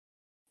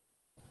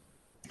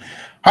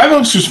Hi,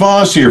 folks. Chris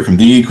Voss here from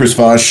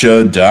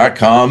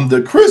thechrisvossshow.com,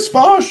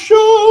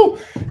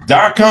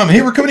 thechrisvossshow.com.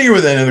 Hey, we're coming here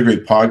with another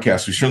great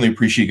podcast. We certainly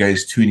appreciate you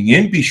guys tuning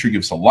in. Be sure to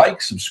give us a like,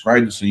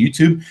 subscribe to us on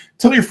YouTube.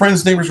 Tell your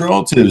friends, neighbors,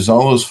 relatives,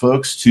 all those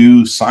folks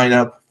to sign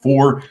up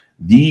for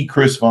the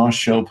Chris Voss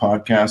Show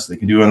podcast. They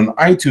can do it on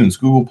iTunes,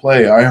 Google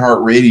Play,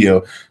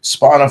 iHeartRadio,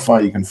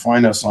 Spotify. You can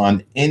find us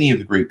on any of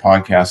the great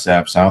podcast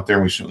apps out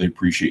there. We certainly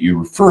appreciate you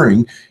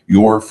referring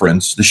your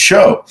friends to the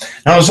show.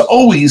 Now, as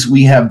always,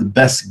 we have the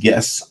best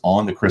guests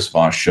on the Chris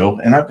Voss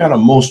Show, and I've got a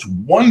most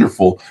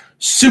wonderful,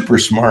 super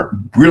smart,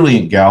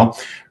 brilliant gal.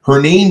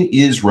 Her name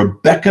is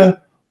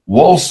Rebecca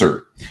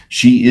Walser.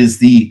 She is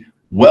the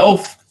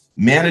Wealth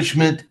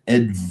Management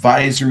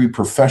Advisory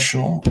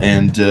Professional,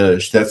 and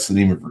that's the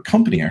name of her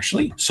company,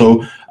 actually.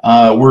 So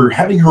we're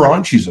having her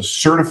on. She's a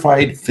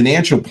certified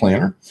financial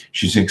planner.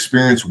 She's an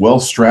experienced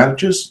wealth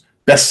strategist,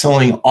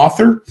 best-selling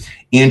author,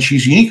 and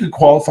she's uniquely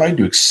qualified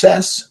to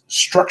assess,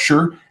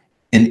 structure,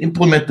 and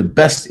implement the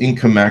best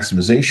income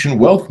maximization,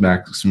 wealth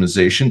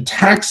maximization,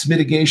 tax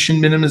mitigation,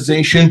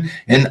 minimization,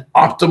 and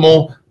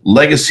optimal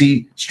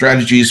legacy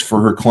strategies for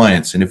her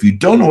clients. And if you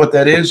don't know what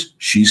that is,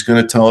 she's going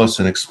to tell us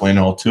and explain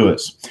all to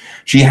us.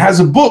 She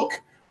has a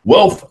book,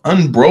 Wealth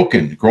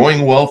Unbroken,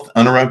 Growing Wealth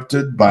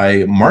Uninterrupted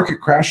by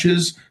Market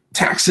Crashes,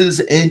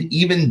 Taxes, and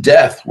Even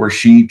Death, where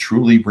she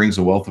truly brings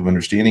a wealth of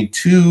understanding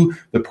to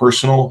the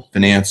personal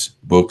finance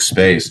book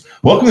space.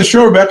 Welcome to the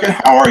show, Rebecca.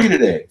 How are you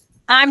today?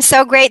 I'm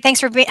so great. Thanks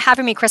for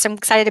having me, Chris. I'm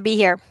excited to be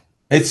here.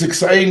 It's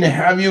exciting to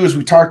have you. As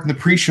we talked in the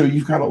pre-show,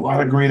 you've got a lot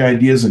of great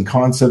ideas and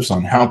concepts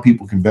on how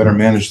people can better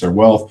manage their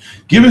wealth.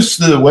 Give us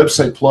the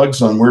website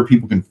plugs on where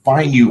people can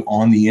find you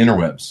on the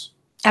interwebs.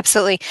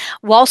 Absolutely.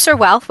 Walser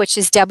Wealth, which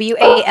is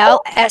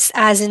W-A-L-S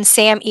as in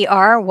Sam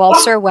E-R,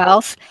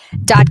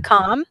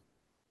 walserwealth.com.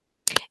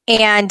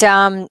 And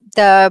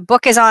the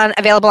book is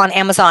available on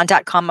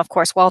Amazon.com, of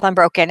course, Wealth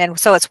Unbroken. And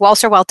so it's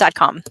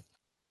walserwealth.com.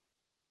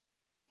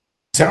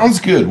 Sounds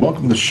good.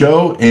 Welcome to the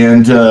show.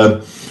 And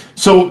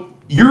so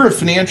you're a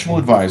financial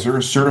advisor,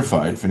 a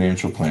certified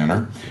financial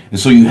planner. And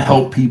so you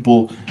help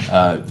people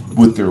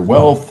with their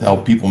wealth,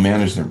 help people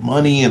manage their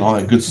money and all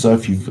that good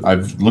stuff.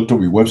 I've looked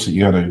over your website.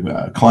 You got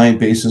a client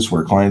basis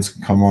where clients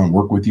can come on and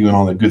work with you and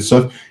all that good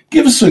stuff.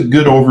 Give us a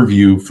good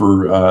overview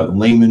for a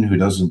layman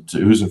who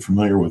isn't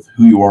familiar with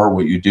who you are,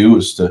 what you do,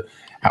 as to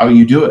how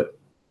you do it.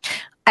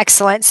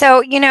 Excellent.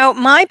 So,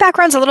 my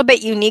background's a little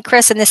bit unique,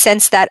 Chris, in the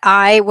sense that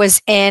I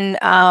was in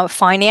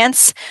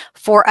finance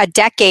for a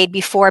decade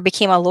before I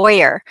became a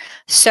lawyer.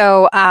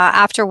 So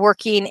after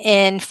working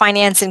in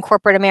finance in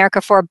corporate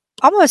America for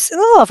almost a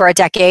little over a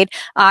decade,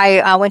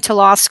 I went to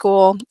law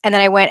school, and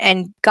then I went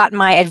and got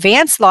my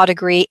advanced law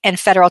degree in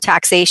federal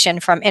taxation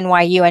from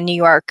NYU in New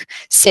York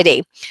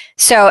City.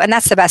 So, and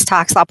that's the best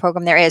tax law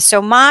program there is.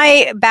 So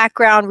my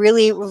background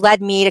really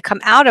led me to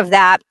come out of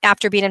that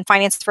after being in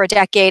finance for a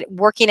decade,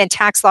 working in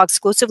tax law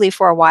exclusively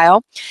for a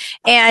while.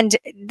 And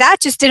that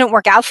just didn't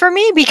work out for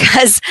me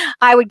because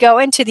I would go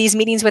into these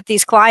meetings with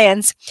these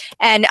clients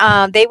and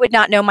they would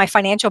not know my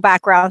financial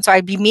background. So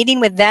I'd be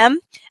meeting with them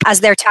as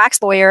their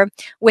tax lawyer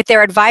with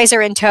their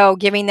advisor in tow,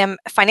 giving them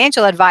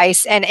financial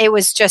advice. And it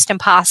was just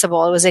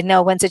impossible. It was a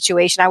no-win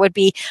situation.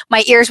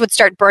 My ears would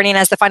start burning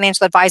as the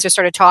financial advisor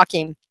started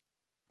talking.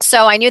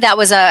 So I knew that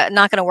was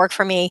not going to work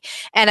for me.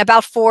 And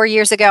about 4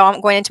 years ago,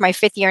 I'm going into my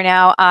 5th year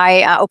now,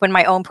 I opened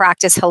my own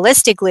practice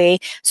holistically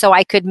so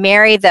I could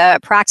marry the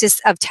practice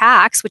of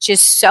tax, which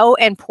is so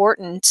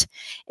important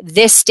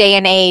this day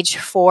and age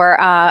for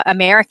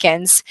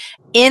Americans,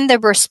 in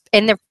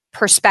the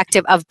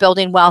perspective of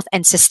building wealth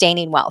and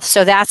sustaining wealth.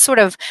 So that's sort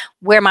of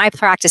where my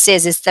practice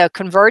is the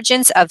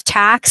convergence of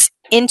tax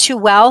into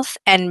wealth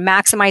and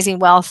maximizing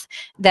wealth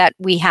that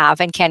we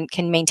have and can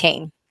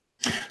maintain.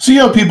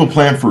 So, people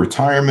plan for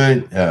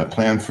retirement,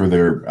 plan for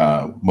their,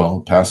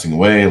 passing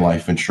away,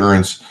 life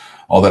insurance,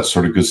 all that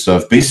sort of good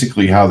stuff.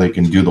 Basically, how they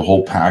can do the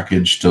whole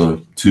package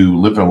to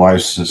live their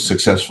lives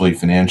successfully,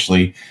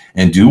 financially,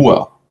 and do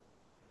well.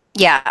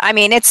 Yeah, I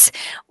mean,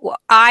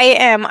 I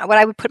am what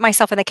I would put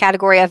myself in the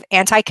category of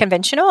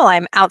anti-conventional.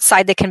 I'm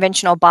outside the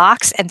conventional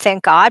box, and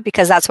thank God,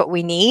 because that's what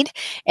we need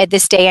at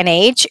this day and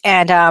age.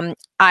 And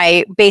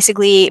my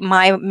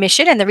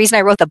mission, and the reason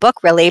I wrote the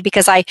book really,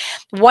 because I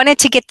wanted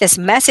to get this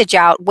message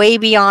out way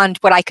beyond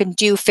what I could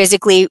do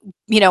physically,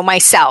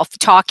 myself,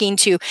 talking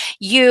to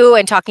you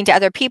and talking to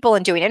other people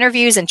and doing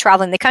interviews and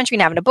traveling the country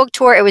and having a book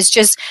tour. It was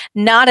just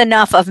not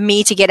enough of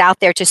me to get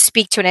out there to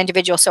speak to an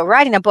individual. So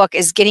writing a book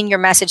is getting your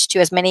message to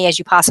as many as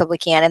you possibly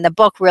can. And the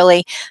book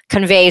really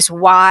conveys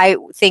why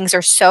things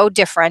are so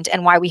different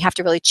and why we have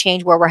to really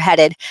change where we're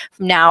headed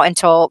from now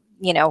until,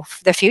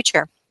 the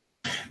future.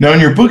 Now, in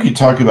your book, you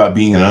talk about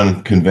being an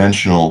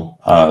unconventional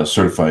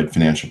certified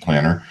financial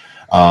planner.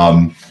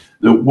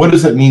 What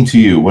does that mean to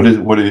you? What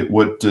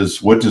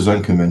does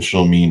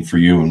unconventional mean for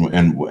you,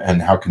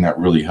 and how can that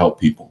really help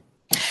people?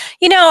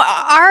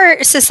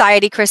 Our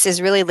society, Chris,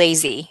 is really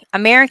lazy.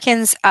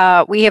 Americans,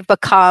 we have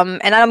become,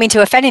 and I don't mean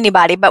to offend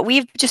anybody, but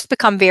we've just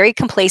become very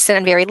complacent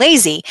and very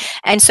lazy.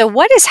 And so,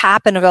 what has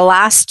happened over the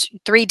last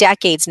 3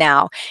 decades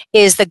now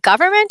is the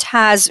government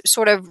has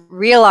sort of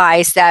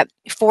realized that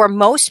for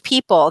most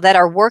people that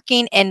are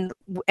working in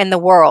the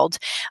world,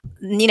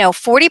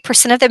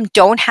 40% of them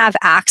don't have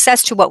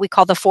access to what we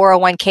call the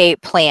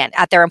 401k plan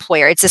at their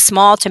employer. It's a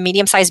small to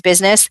medium sized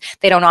business.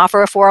 They don't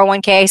offer a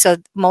 401k. So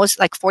most,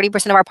 like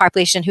 40% of our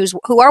population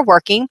who are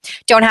working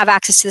don't have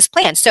access to this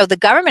plan. So the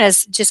government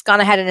has just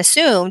gone ahead and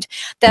assumed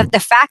that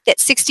the fact that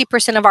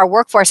 60% of our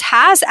workforce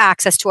has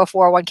access to a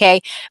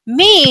 401k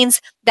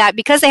means that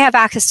because they have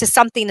access to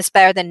something that's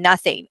better than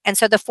nothing. And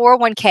so the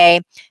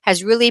 401k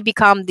has really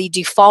become the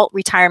default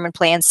retirement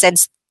plan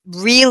since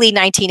really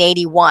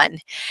 1981.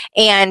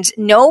 And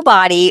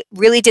nobody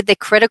really did the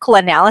critical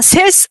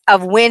analysis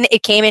of when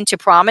it came into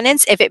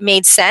prominence, if it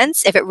made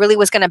sense, if it really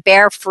was going to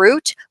bear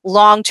fruit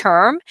long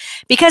term,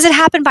 because it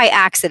happened by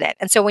accident.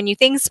 And so when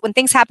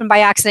things happen by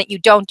accident, you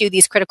don't do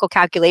these critical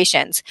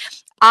calculations.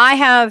 I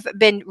have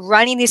been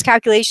running these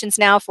calculations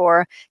now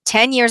for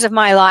 10 years of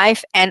my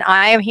life, and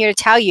I am here to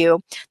tell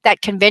you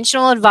that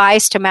conventional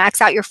advice to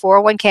max out your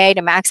 401k,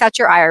 to max out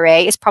your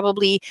IRA, is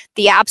probably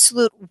the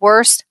absolute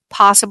worst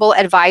possible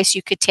advice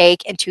you could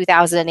take in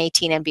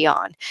 2018 and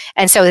beyond.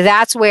 And so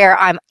that's where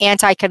I'm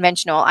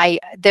anti-conventional.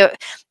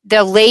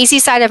 The lazy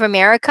side of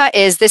America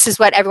is this is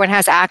what everyone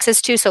has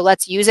access to, so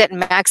let's use it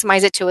and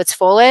maximize it to its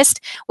fullest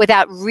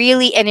without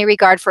really any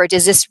regard for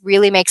does this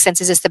really make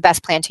sense? Is this the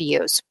best plan to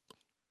use?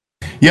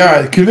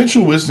 Yeah,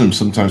 conventional wisdom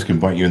sometimes can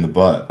bite you in the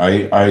butt.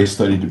 I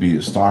studied to be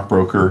a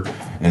stockbroker,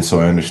 and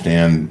so I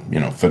understand,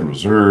 Federal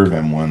Reserve,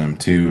 M1,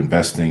 M2,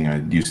 investing. I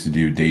used to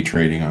do day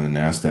trading on the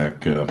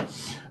NASDAQ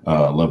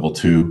level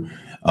 2.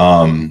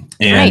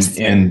 Nice.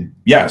 And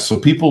yeah, so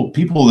people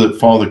that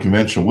follow the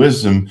conventional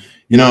wisdom,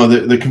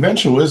 the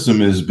conventional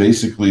wisdom is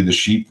basically the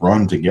sheep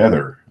run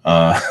together.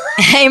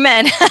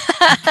 Amen. And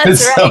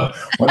That's so right.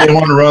 when they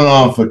want to run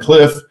off a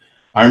cliff,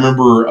 I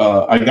remember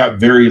I got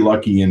very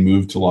lucky and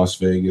moved to Las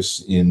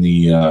Vegas in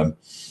the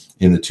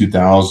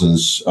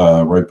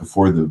 2000s, right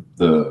before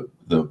the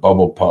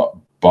bubble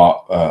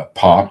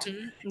popped,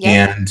 Mm-hmm.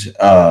 Yep.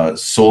 and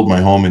sold my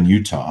home in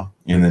Utah,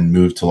 and then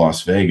moved to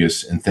Las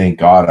Vegas. And thank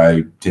God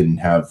I didn't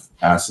have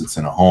assets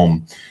in a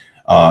home.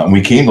 And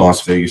we came to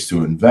Las Vegas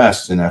to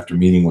invest. And after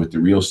meeting with the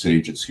real estate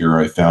agents here,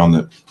 I found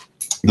that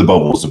the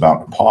bubble was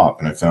about to pop,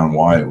 and I found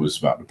why it was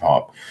about to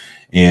pop.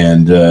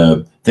 And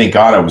thank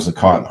God I wasn't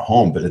caught in the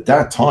home. But at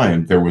that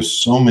time, there was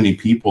so many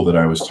people that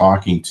I was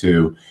talking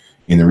to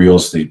in the real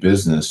estate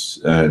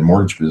business and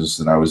mortgage business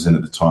that I was in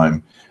at the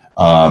time,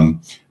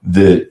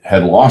 that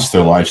had lost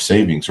their life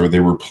savings, or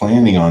they were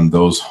planning on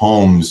those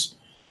homes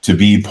to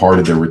be part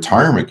of their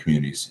retirement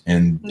communities.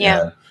 And,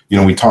 Yeah.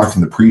 we talked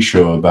in the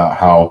pre-show about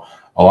how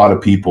a lot of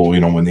people,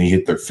 when they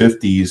hit their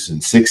 50s and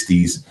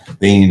 60s,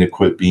 they need to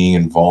quit being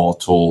in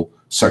volatile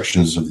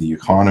sections of the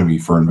economy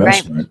for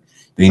investment.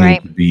 Right. They need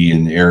Right. to be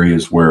in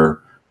areas where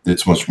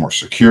it's much more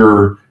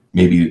secure,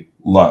 maybe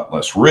a lot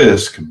less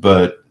risk,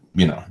 but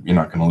you're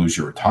not going to lose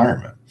your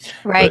retirement.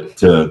 Right.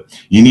 But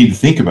you need to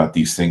think about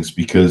these things,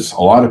 because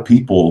a lot of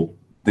people,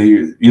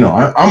 I'm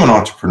an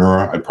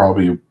entrepreneur. I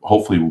probably,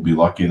 hopefully, will be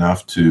lucky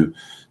enough to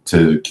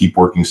keep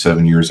working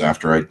 7 years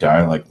after I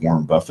die, like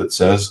Warren Buffett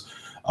says.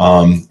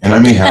 And I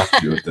may have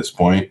to at this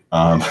point,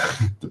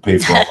 to pay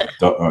for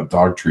all my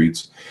dog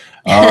treats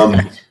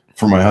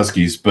for my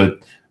huskies.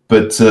 But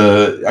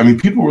I mean,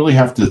 people really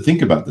have to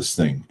think about this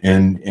thing,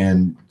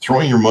 and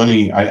throwing your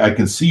money. I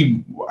can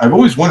see. I've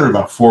always wondered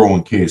about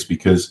 401ks,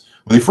 because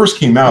when they first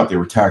came out, they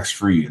were tax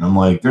free, and I'm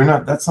like, they're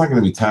not. That's not going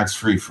to be tax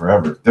free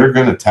forever. They're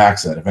going to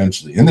tax that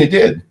eventually, and they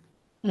did.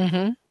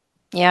 Mm-hmm.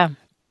 Yeah.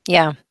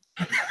 Yeah.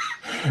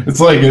 It's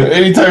like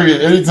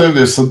anytime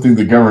there's something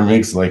the government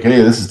makes, like,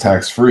 hey, this is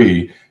tax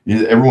free,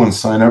 everyone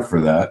sign up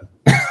for that.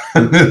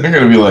 They're going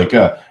to be like,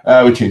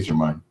 we changed our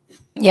mind.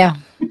 Yeah.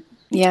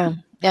 Yeah.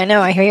 I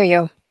know. I hear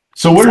you.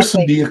 So what are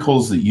some Exactly.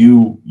 vehicles that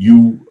you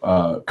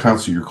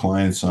counsel your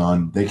clients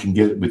on? They can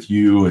get with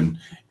you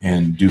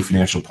and do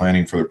financial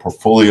planning for their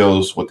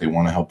portfolios, what they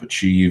want to help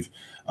achieve.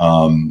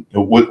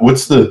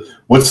 What's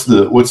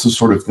the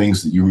sort of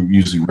things that you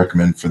usually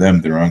recommend for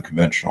them that are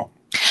unconventional?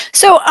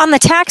 So on the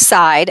tax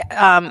side,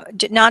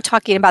 not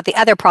talking about the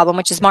other problem,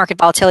 which is market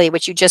volatility,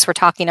 which you just were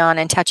talking on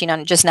and touching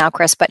on just now,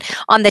 Chris, but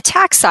on the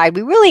tax side,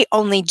 we really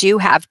only do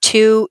have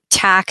two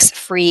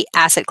tax-free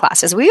asset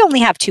classes. We only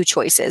have two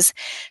choices.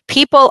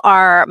 People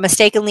are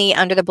mistakenly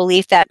under the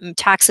belief that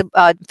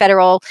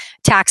federal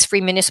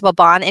tax-free municipal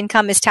bond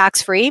income is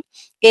tax-free.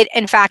 It,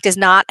 in fact, is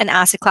not an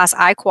asset class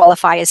I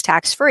qualify as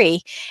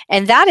tax-free.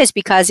 And that is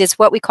because it's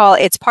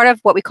part of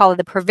what we call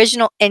the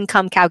provisional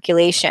income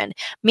calculation,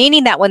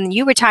 meaning that when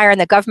you retire and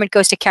the government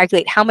goes to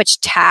calculate how much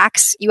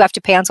tax you have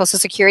to pay on Social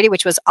Security,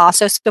 which was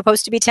also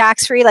supposed to be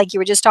tax-free, like you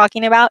were just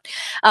talking about,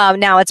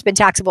 now it's been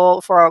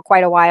taxable for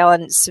quite a while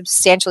and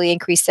substantially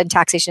increased in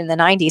taxation in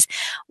the 90s.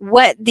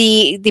 What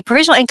the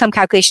provisional income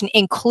calculation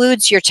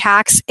includes your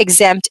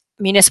tax-exempt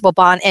municipal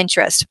bond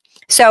interest.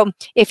 So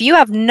if you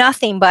have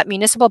nothing but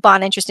municipal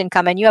bond interest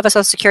income and you have a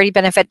Social Security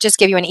benefit, just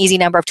give you an easy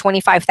number of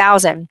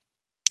 25,000.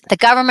 The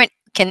government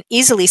can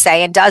easily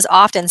say, and does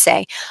often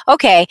say,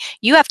 okay,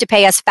 you have to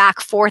pay us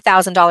back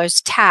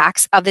 $4,000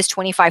 tax of this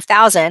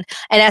 25,000. In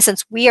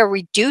essence, we are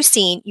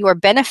reducing your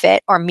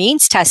benefit or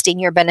means testing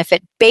your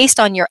benefit based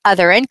on your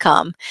other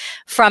income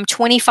from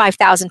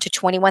 25,000 to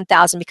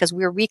 21,000 because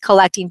we're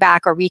recollecting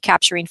back or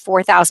recapturing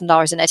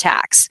 $4,000 in a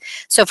tax.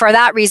 So for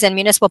that reason,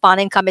 municipal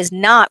bond income is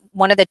not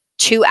one of the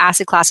two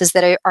asset classes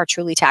that are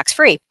truly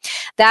tax-free.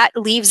 That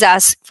leaves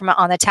us from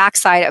on the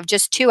tax side of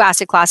just two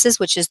asset classes,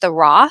 which is the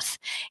Roth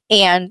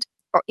and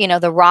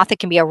the Roth. It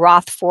can be a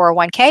Roth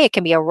 401k, it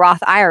can be a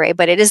Roth IRA,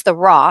 but it is the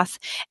Roth.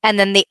 And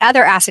then the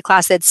other asset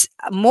class that's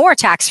more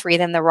tax-free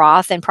than the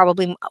Roth and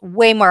probably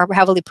way more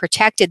heavily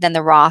protected than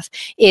the Roth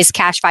is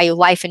cash value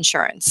life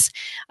insurance.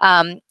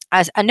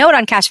 As a note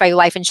on cash value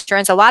life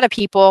insurance, a lot of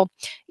people,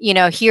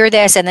 hear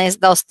this and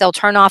they'll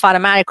turn off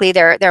automatically.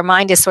 Their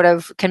mind is sort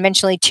of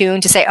conventionally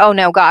tuned to say, "Oh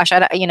no, gosh, I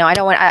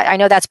don't want. I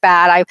know that's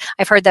bad.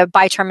 I've heard the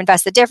buy term,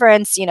 invest the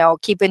difference.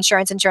 Keep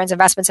insurance,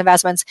 investments."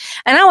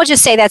 And I will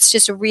just say that's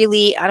just a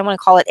really, I don't want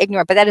to call it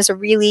ignorant, but that is a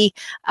really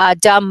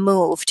dumb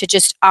move to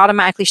just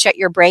automatically shut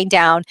your brain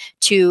down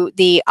to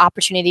the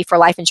opportunity for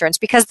life insurance,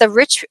 because the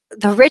rich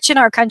in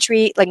our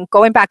country, like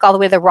going back all the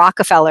way to the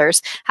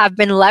Rockefellers, have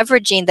been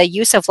leveraging the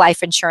use of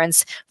life insurance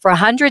for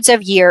hundreds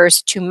of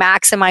years to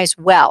maximize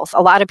wealth.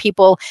 A lot of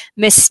people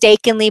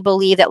mistakenly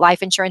believe that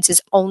life insurance is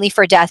only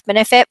for death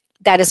benefit.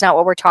 That is not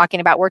what we're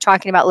talking about. We're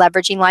talking about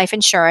leveraging life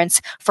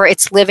insurance for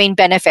its living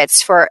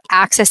benefits, for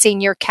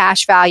accessing your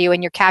cash value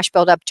and your cash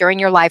buildup during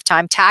your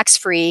lifetime,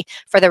 tax-free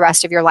for the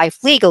rest of your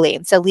life legally.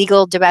 It's a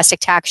legal domestic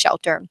tax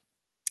shelter.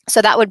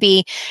 So that would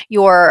be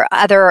your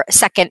other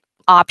second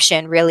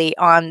option really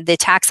on the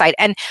tax side.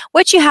 And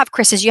what you have,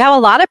 Chris, is you have a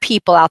lot of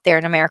people out there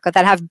in America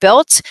that have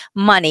built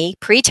money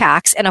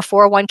pre-tax in a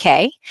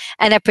 401k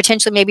and have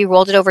potentially maybe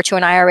rolled it over to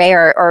an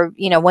IRA or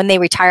when they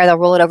retire, they'll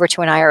roll it over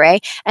to an IRA.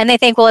 And they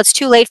think, well, it's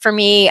too late for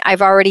me.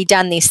 I've already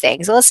done these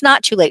things. Well, it's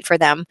not too late for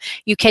them.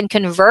 You can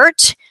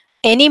convert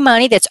any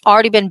money that's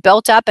already been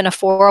built up in a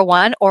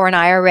 401 or an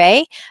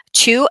IRA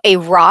to a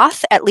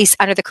Roth. At least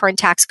under the current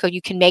tax code,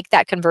 you can make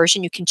that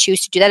conversion. You can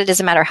choose to do that. It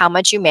doesn't matter how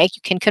much you make,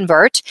 you can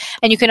convert.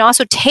 And you can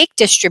also take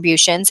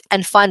distributions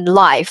and fund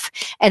life.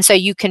 And so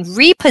you can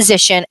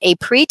reposition a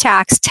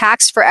pre-tax,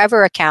 tax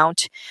forever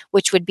account,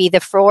 which would be the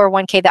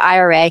 401k, the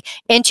IRA,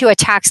 into a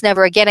tax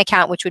never again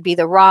account, which would be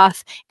the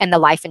Roth and the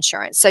life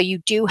insurance. So you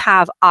do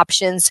have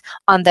options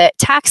on the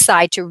tax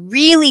side to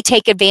really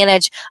take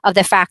advantage of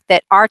the fact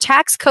that our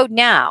tax code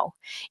now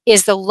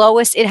is the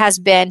lowest it has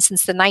been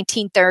since the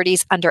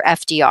 1930s under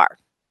FDR.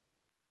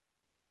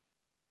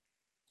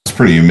 That's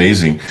pretty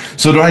amazing.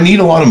 So do I need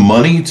a lot of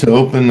money to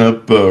open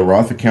up a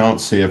Roth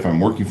account, say if I'm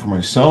working for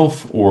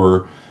myself,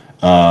 or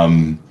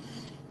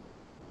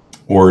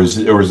is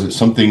it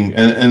something,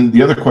 and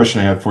the other question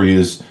I have for you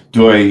is,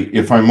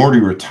 if I'm already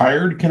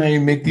retired, can I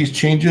make these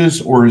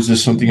changes, or is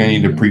this something I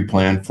need to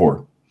pre-plan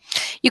for?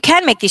 You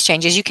can make these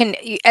changes. You can,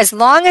 as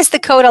long as the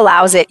code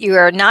allows it, you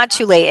are not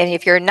too late. And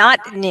if you're not,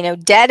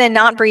 dead and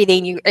not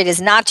breathing, it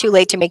is not too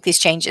late to make these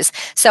changes.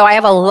 So I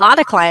have a lot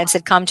of clients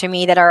that come to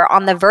me that are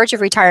on the verge of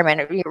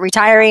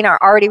retiring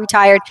or already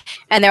retired.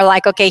 And they're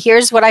like, okay,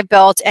 here's what I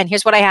built and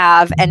here's what I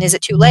have. And is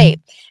it too late?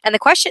 And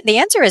the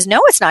answer is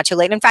no, it's not too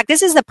late. In fact,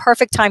 this is the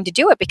perfect time to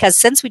do it, because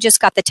since we just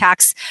got the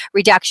tax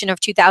reduction of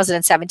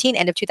 2017,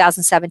 end of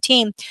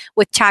 2017,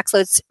 with tax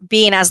loads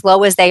being as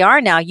low as they are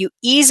now, you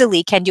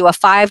easily can do a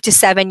 5 to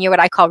 7 year,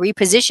 what I call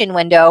reposition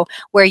window,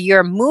 where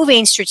you're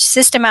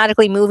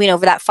systematically moving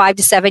over that 5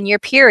 to 7 year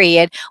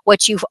period,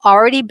 what you've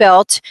already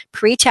built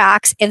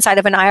pre-tax inside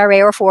of an IRA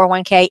or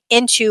 401k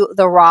into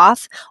the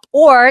Roth,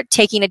 or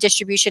taking a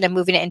distribution and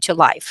moving it into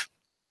life.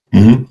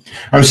 Mm-hmm.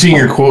 I'm seeing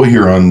your quote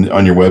here on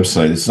your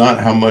website. It's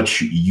not how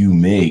much you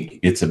make,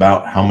 it's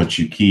about how much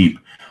you keep.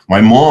 My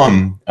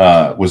mom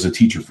was a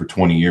teacher for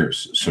 20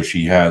 years. So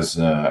she has,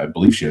 I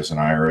believe she has an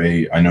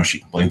IRA. I know she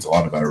complains a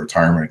lot about a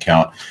retirement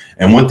account.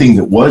 And one thing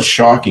that was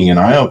shocking and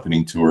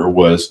eye-opening to her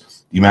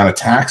was the amount of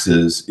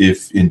taxes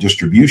if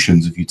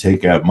you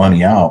take out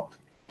money out.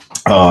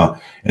 And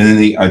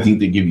then I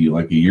think they give you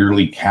like a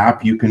yearly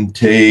cap you can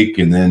take.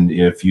 And then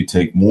if you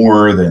take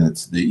more, then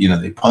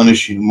they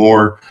punish you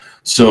more.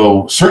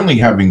 So certainly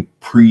having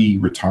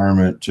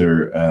pre-retirement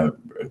or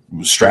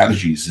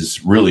strategies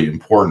is really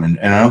important.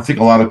 And I don't think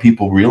a lot of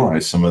people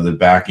realize some of the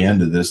back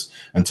end of this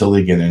until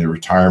they get into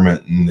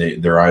retirement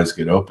and their eyes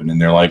get open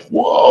and they're like,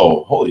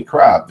 whoa, holy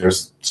crap,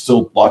 there's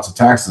still lots of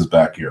taxes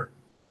back here.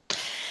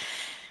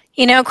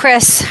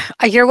 Chris,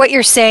 I hear what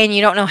you're saying.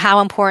 You don't know how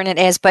important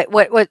it is, but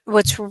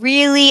what's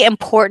really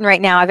important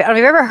right now, have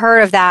you ever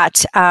heard of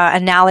that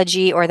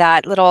analogy or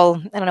that little,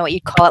 I don't know what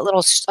you call it,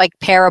 little like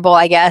parable,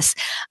 I guess,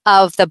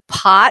 of the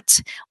pot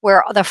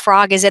where the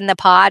frog is in the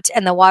pot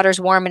and the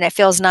water's warm and it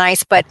feels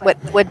nice, but what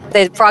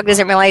the frog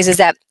doesn't realize is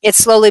that it's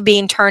slowly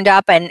being turned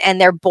up and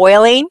they're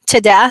boiling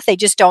to death. They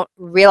just don't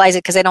realize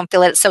it because they don't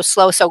feel it. It's so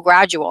slow, so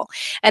gradual.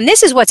 And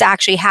this is what's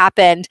actually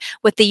happened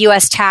with the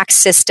U.S. tax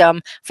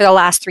system for the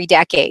last 3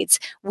 decades.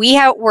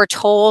 States, were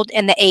told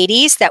in the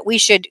 80s that we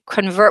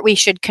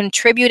should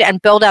contribute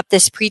and build up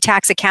this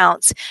pre-tax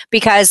accounts,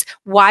 because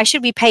why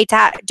should we pay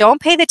tax?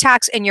 Don't pay the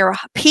tax in your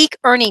peak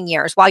earning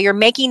years while you're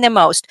making the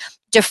most.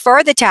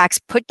 Defer the tax,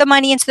 put the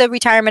money into the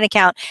retirement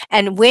account,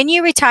 and when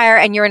you retire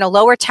and you're in a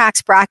lower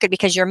tax bracket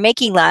because you're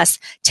making less,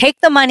 take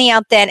the money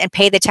out then and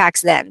pay the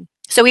tax then.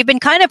 So we've been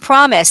kind of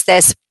promised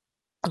this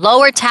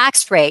lower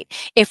tax rate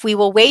if we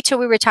will wait till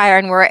we retire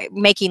and we're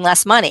making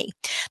less money.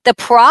 The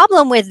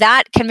problem with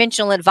that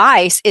conventional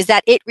advice is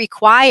that it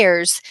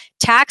requires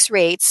tax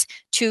rates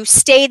to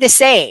stay the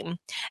same.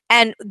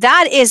 And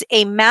that is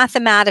a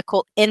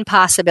mathematical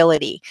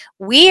impossibility.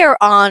 We are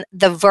on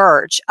the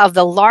verge of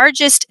the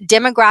largest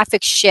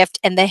demographic shift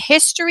in the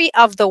history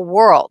of the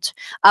world,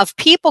 of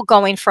people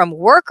going from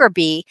worker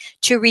bee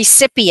to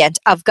recipient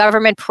of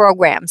government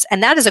programs.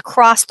 And that is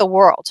across the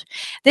world.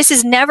 This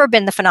has never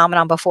been the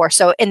phenomenon before.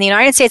 So in the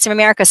United States of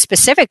America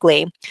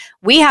specifically,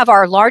 we have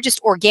our largest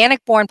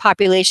organic born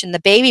population, the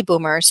baby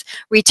boomers,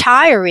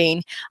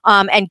 retiring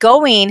and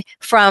going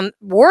from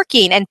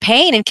working and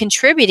paying and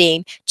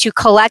contributing to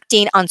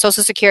collecting on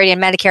Social Security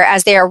and Medicare,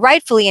 as they are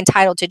rightfully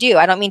entitled to do.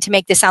 I don't mean to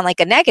make this sound like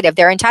a negative.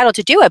 They're entitled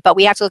to do it, but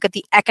we have to look at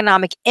the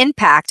economic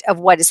impact of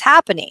what is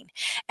happening.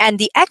 And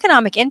the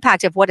economic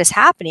impact of what is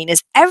happening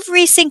is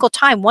every single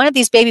time one of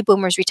these baby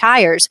boomers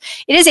retires,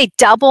 it is a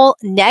double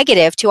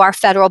negative to our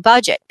federal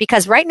budget,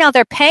 because right now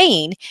they're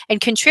paying and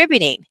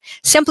contributing.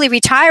 Simply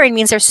retiring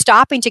means they're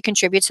stopping to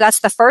contribute. So that's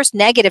the first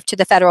negative to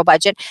the federal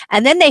budget.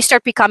 And then they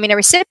start becoming a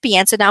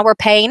recipient. So now we're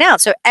paying out.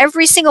 So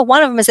every single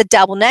one of them is a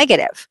double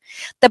negative.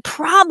 The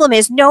problem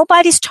is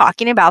nobody's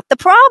talking about the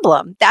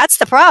problem. That's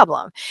the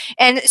problem.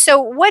 And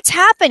so what's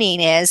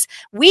happening is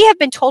we have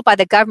been told by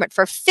the government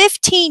for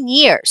 15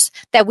 years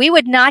that we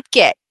would not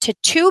get to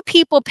 2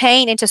 people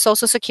paying into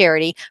Social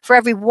Security for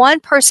every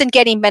 1 person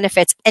getting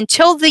benefits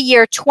until the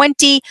year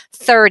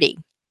 2030.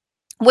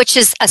 Which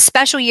is a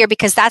special year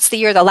because that's the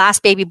year the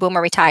last baby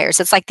boomer retires.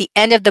 It's like the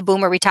end of the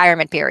boomer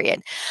retirement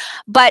period.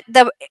 But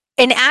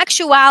in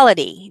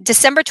actuality,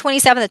 December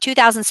 27th of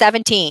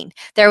 2017,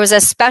 there was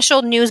a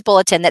special news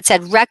bulletin that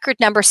said record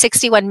number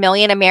 61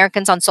 million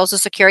Americans on Social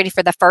Security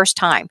for the first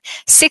time.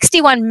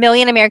 61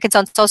 million Americans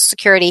on Social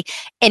Security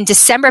in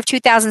December of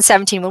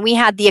 2017, when we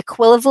had the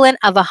equivalent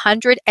of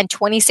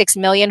 126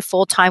 million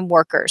full-time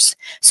workers.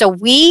 So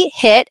we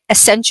hit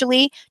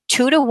essentially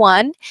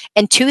 2-to-1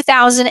 in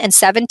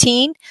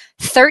 2017,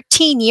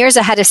 13 years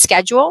ahead of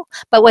schedule.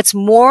 But what's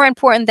more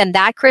important than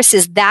that, Chris,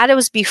 is that it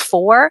was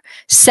before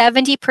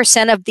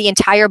 70% of the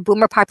entire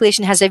boomer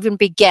population has even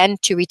begun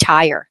to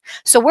retire.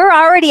 So we're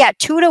already at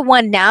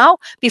 2-to-1 now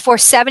before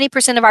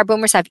 70% of our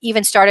boomers have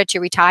even started to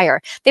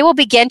retire. They will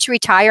begin to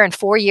retire in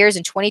 4 years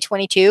in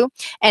 2022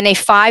 and a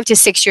 5 to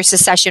 6 year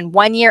succession,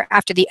 1 year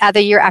after the other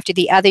year, after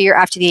the other year,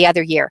 after the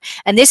other year.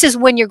 And this is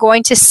when you're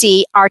going to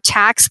see our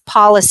tax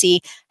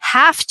policy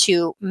have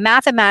to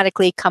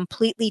mathematically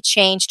completely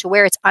change to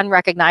where it's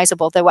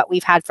unrecognizable than what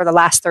we've had for the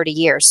last 30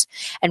 years.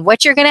 And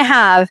what you're going to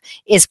have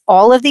is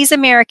all of these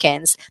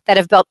Americans that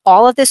have built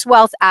all of this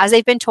wealth, as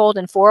they've been told,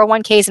 in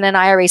 401ks and in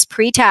IRAs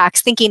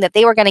pre-tax, thinking that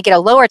they were going to get a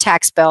lower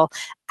tax bill,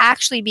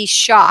 actually be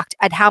shocked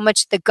at how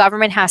much the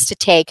government has to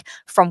take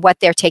from what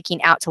they're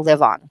taking out to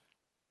live on.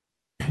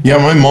 Yeah,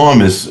 my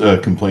mom has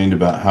complained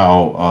about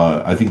how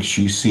I think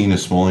she's seen a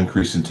small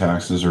increase in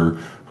taxes, or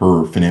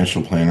her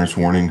financial planners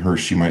warning her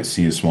she might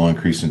see a small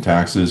increase in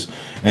taxes.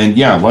 And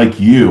yeah, like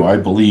you, I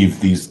believe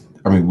these.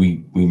 I mean,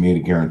 we made a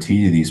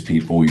guarantee to these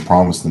people. We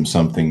promised them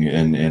something,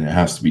 and it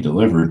has to be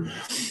delivered.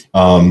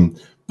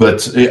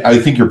 But I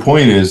think your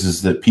point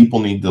is that people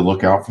need to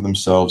look out for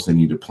themselves. They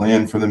need to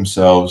plan for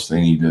themselves. They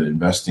need to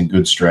invest in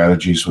good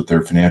strategies with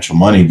their financial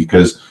money,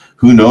 because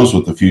who knows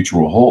what the future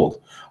will hold.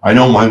 I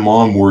know my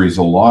mom worries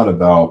a lot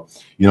about,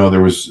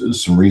 there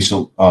was some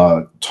recent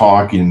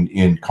talk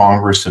in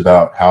Congress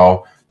about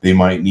how they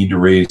might need to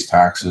raise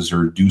taxes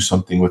or do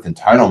something with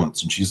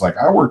entitlements. And she's like,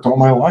 I worked all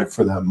my life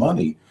for that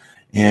money.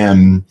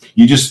 And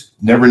you just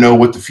never know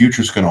what the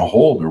future is going to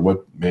hold, or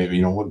what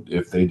maybe,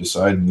 if they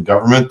decide in the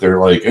government,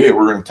 they're like, hey,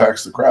 we're going to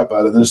tax the crap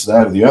out of this,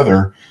 that, or the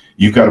other.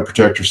 You've got to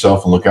protect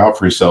yourself and look out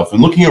for yourself.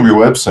 And looking over your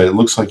website, it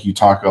looks like you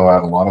talk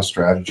about a lot of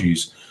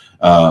strategies,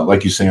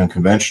 like you say,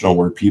 unconventional,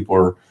 where people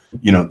are,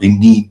 they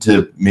need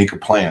to make a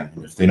plan.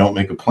 If they don't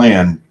make a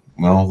plan,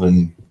 well,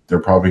 then they're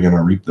probably going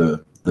to reap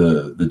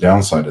the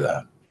downside of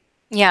that.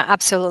 Yeah,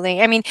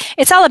 absolutely. I mean,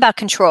 it's all about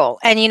control.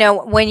 And,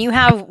 when you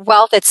have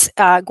wealth that's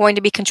going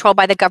to be controlled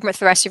by the government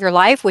for the rest of your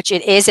life, which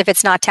it is if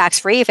it's not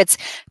tax-free, if it's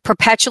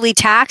perpetually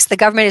taxed, the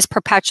government is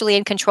perpetually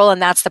in control. And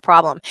that's the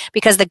problem,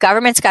 because the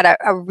government's got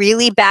a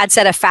really bad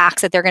set of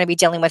facts that they're going to be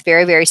dealing with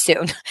very, very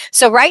soon.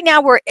 So right now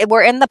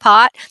we're in the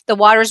pot. The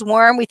water's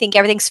warm. We think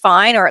everything's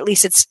fine, or at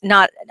least it's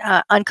not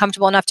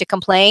uncomfortable enough to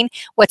complain.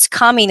 What's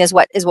coming is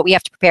what we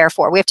have to prepare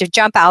for. We have to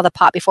jump out of the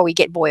pot before we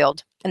get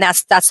boiled. And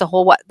that's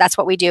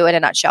what we do in a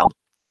nutshell.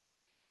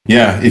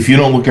 Yeah, if you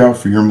don't look out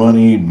for your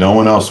money, no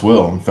one else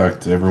will. In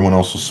fact, everyone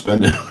else will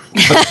spend it.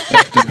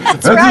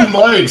 That's right. been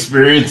my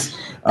experience.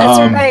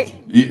 That's right.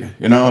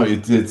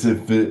 It's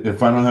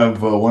if I don't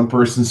have one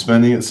person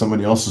spending it,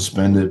 somebody else will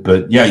spend it.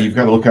 But yeah, you've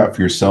got to look out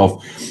for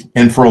yourself.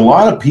 And for a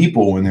lot of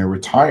people, when they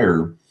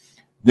retire,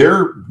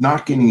 they're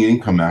not getting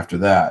income after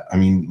that. I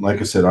mean,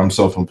 like I said, I'm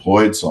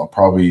self-employed, so I'll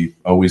probably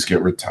always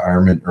get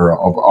retirement, or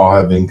I'll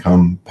have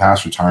income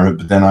past retirement.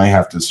 But then I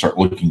have to start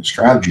looking at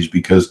strategies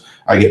because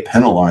I get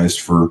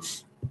penalized for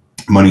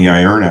money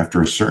I earn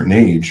after a certain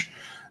age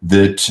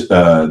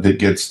that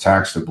gets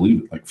taxed, I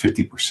believe, like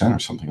 50% or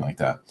something like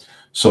that.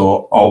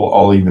 So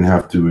I'll even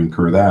have to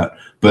incur that.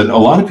 But a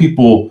lot of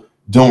people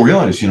don't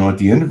realize, at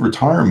the end of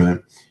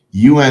retirement,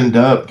 you end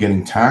up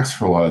getting taxed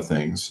for a lot of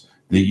things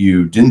that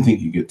you didn't think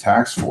you get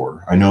taxed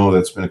for. I know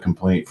that's been a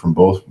complaint from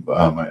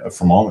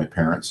from all my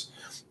parents,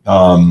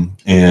 and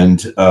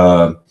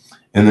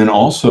then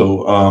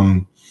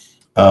also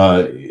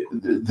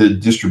the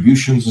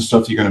distributions and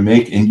stuff that you're going to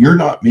make, and you're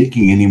not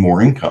making any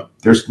more income.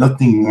 There's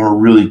nothing more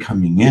really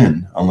coming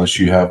in unless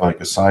you have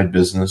like a side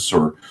business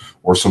or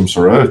some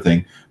sort of other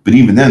thing. But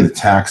even then, the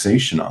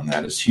taxation on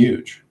that is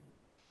huge.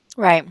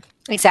 Right.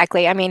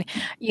 Exactly. I mean,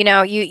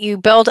 you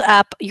build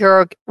up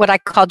your what I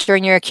call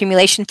during your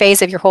accumulation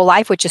phase of your whole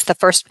life, which is the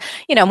first,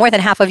 more than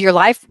half of your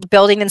life,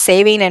 building and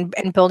saving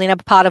and building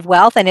up a pot of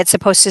wealth, and it's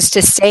supposed to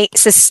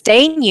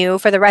sustain you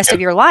for the rest of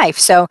your life.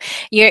 So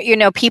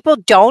people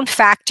don't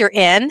factor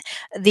in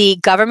the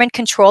government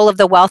control of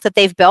the wealth that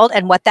they've built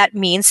and what that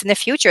means in the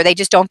future. They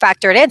just don't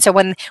factor it in. So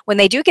when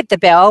they do get the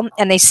bill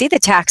and they see the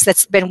tax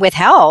that's been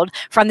withheld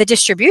from the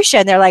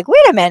distribution, they're like,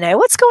 wait a minute,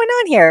 what's going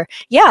on here?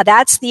 Yeah,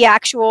 that's the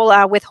actual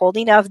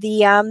withholding of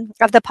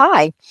the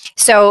pie.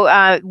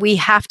 So we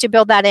have to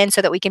build that in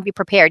so that we can be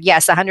prepared.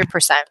 Yes,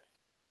 100%.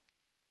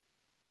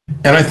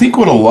 And I think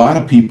what a lot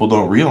of people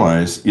don't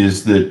realize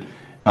is that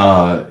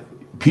uh,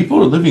 people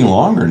are living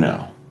longer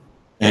now.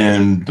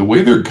 And the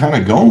way they're kind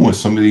of going with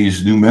some of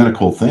these new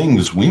medical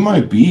things, we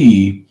might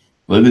be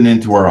living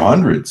into our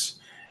hundreds.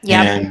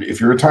 Yep. And if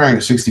you're retiring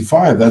at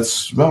 65,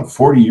 that's about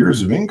 40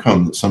 years of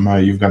income that somehow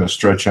you've got to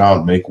stretch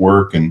out, make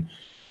work, and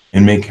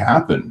make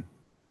happen.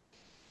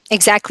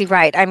 Exactly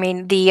right. I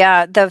mean,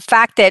 the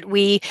fact that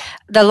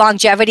the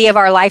longevity of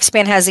our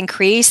lifespan has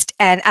increased,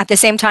 and at the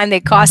same time, the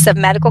cost of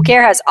medical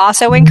care has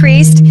also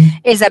increased,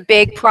 is a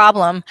big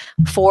problem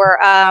for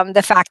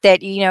the fact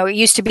that it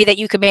used to be that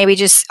you could maybe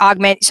just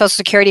augment Social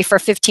Security for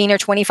 15 or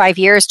 25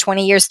 years,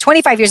 20 years,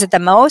 25 years at the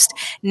most.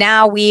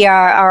 Now we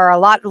are a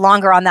lot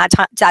longer on that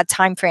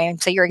time frame.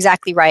 So you're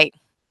exactly right.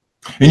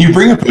 And you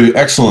bring up an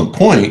excellent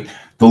point.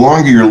 The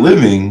longer you're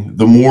living,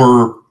 the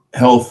more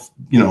health,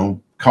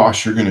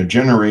 costs you're going to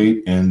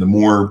generate, and the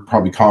more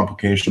probably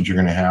complications you're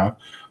going to have.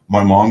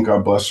 My mom,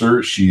 God bless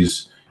her,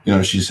 she's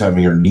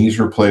having her knees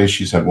replaced.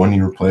 She's had one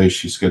knee replaced.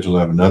 She's scheduled to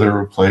have another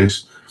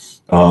replaced.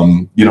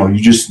 You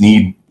just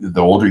need,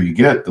 the older you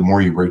get, the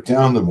more you break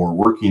down, the more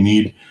work you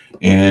need,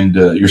 and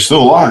you're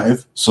still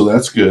alive, so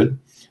that's good.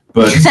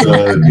 But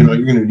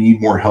you're going to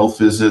need more health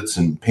visits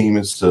and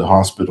payments to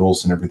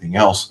hospitals and everything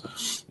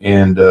else,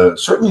 and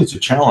certainly it's a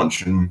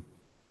challenge. And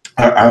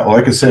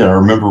like I said, I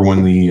remember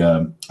when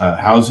the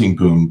housing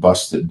boom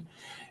busted,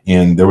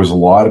 and there was a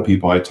lot of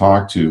people I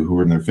talked to who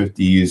were in their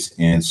 50s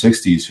and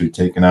 60s who'd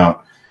taken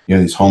out,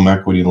 these home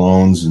equity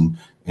loans and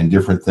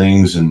different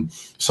things, and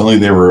suddenly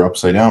they were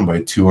upside down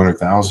by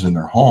 200,000 in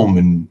their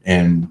home,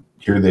 and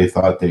here they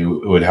thought they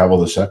would have all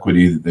this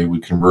equity that they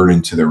would convert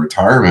into their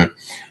retirement.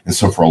 And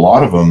so for a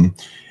lot of them,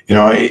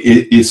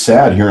 it's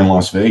sad here in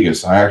Las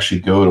Vegas. I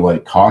actually go to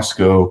like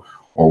Costco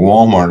or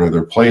Walmart or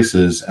other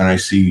places, and I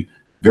see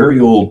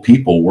very old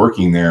people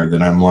working there that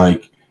I'm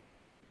like,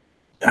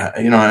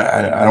 I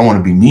don't want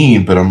to be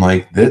mean, but I'm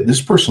like,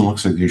 this person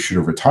looks like they should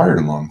have retired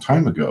a long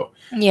time ago.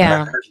 And I Yeah.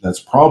 imagine that's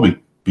probably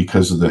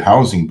because of the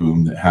housing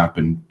boom that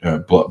happened,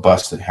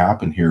 bust that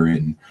happened here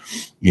in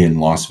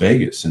Las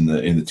Vegas in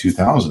the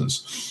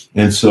 2000s.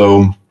 And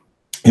so,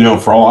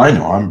 for all I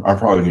know, I'm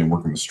probably going to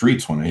work in the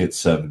streets when I hit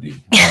 70.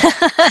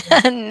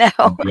 No.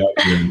 I'll be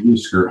out here in a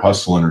skirt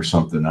hustling or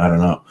something. I don't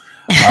know.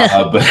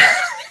 But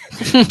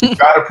you've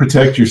got to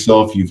protect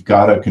yourself. You've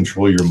got to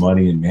control your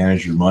money and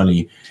manage your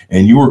money.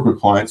 And you work with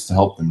clients to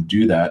help them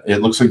do that. It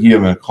looks like you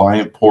have a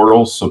client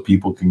portal so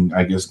people can,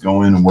 I guess,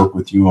 go in and work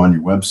with you on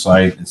your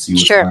website and see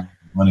what's Sure. going on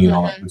with money and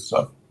all that good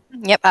stuff.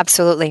 Yep,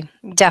 absolutely.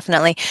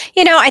 Definitely.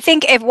 I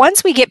think if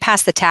once we get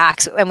past the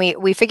tax and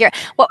we figure,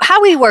 well,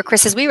 how we work,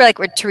 Chris, is we're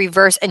to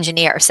reverse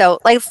engineer. So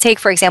let's take,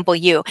 for example,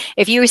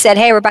 if you said,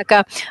 hey,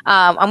 Rebecca,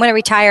 I'm going to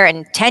retire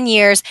in 10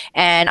 years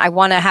and I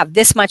want to have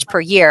this much per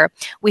year.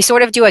 We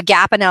sort of do a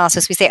gap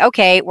analysis. We say,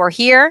 okay, we're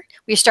here.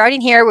 We're starting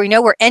here. We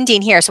know we're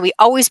ending here. So we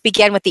always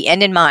begin with the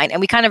end in mind,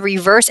 and we kind of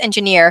reverse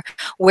engineer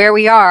where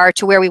we are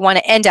to where we want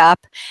to end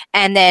up.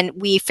 And then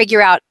we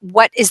figure out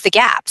what is the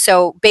gap.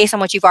 So based on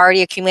what you've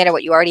already accumulated,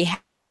 what you already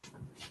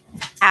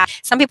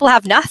Some people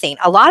have nothing.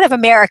 A lot of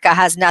America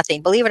has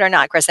nothing. Believe it or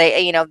not, Chris.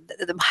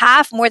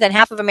 More than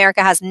half of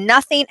America has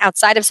nothing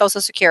outside of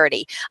Social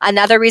Security.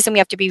 Another reason we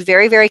have to be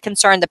very, very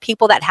concerned. The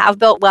people that have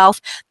built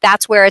wealth,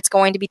 that's where it's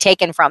going to be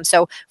taken from.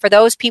 So for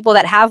those people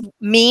that have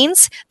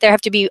means, they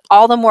have to be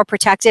all the more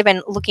protective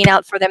and looking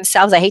out for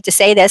themselves. I hate to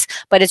say this,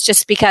 but it's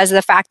just because of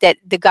the fact that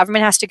the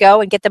government has to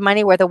go and get the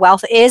money where the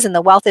wealth is, and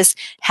the wealth is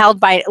held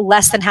by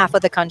less than half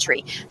of the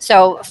country.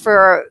 So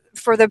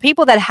for the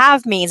people that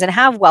have means and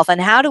have wealth,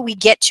 and how do we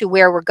get to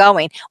where we're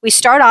going? We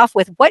start off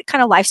with, what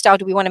kind of lifestyle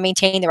do we want to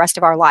maintain the rest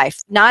of our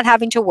life? Not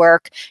having to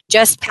work,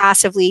 just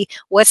passively.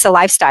 What's the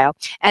lifestyle?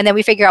 And then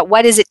we figure out,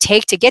 what does it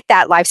take to get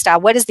that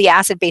lifestyle? What is the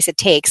asset base it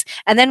takes?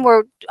 And then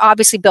we're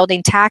obviously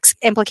building tax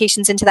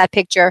implications into that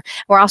picture.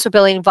 We're also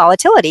building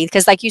volatility,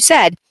 because like you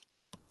said,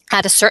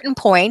 at a certain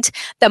point,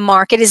 the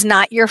market is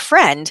not your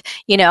friend.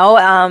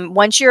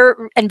 Once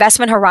your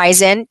investment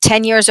horizon,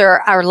 10 years or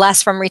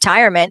less from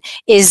retirement,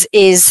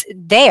 is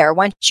there.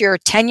 Once you're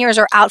 10 years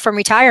or out from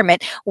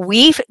retirement,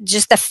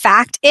 the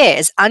fact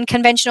is,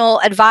 unconventional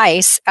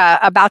advice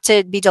about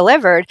to be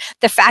delivered,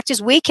 the fact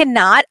is we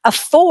cannot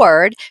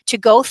afford to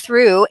go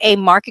through a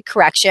market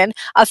correction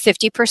of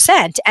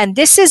 50%. And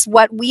this is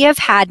what we have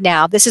had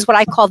now. This is what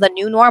I call the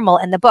new normal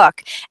in the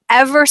book.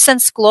 Ever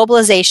since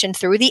globalization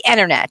through the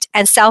internet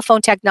and cell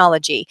phone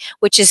technology,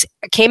 which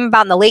came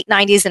about in the late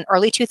 90s and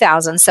early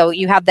 2000s. So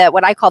you have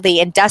what I call the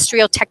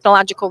industrial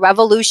technological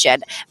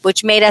revolution,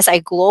 which made us a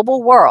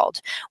global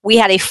world. We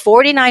had a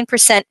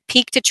 49%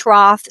 peak to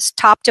trough,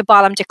 top to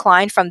bottom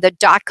decline from the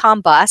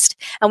dot-com bust,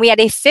 and we had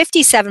a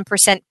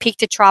 57% peak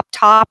to trough,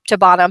 top to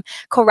bottom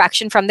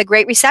correction from the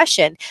Great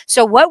Recession.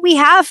 So what we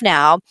have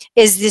now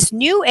is this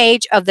new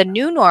age of the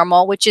new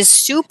normal, which is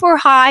super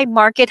high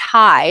market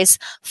highs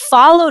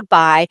followed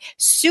by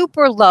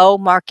super low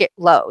market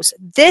lows.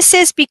 This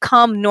has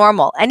become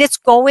normal, and it's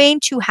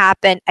going to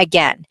happen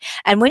again.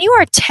 And when you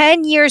are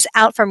 10 years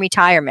out from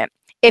retirement,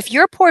 if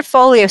your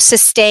portfolio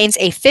sustains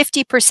a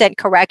 50%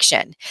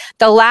 correction,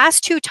 the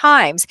last two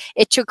times,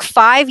 it took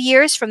 5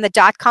 years from the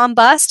dot-com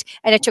bust,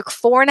 and it took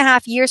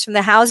 4.5 years from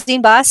the housing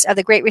bust of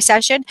the Great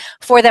Recession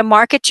for the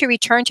market to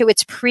return to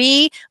its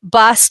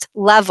pre-bust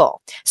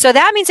level. So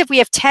that means if we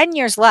have 10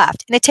 years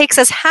left, and it takes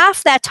us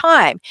half that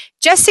time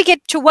just to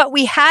get to what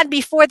we had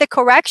before the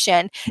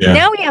correction,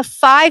 now we have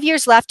 5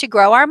 years left to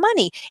grow our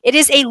money. It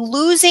is a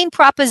losing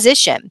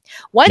proposition.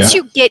 Once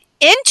you get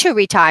into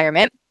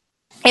retirement,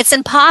 it's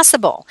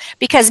impossible,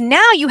 because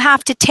now you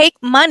have to take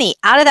money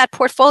out of that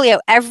portfolio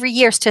every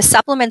year to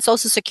supplement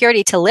Social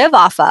Security to live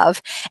off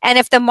of. And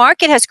if the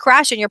market has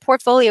crashed and your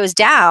portfolio is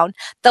down,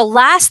 the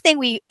last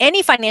thing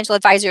any financial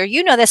advisor,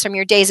 you know this from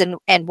your days in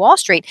Wall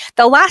Street,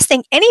 the last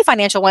thing any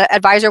financial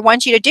advisor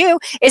wants you to do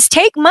is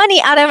take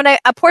money out of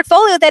a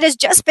portfolio that has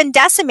just been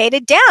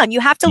decimated down. You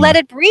have to let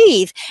it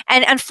breathe.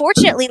 And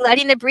unfortunately,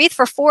 letting it breathe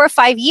for 4 or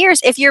 5 years,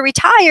 if you're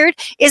retired,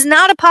 is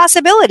not a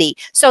possibility.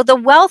 So the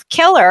wealth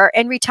killer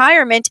in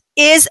retirement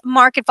is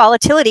market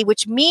volatility,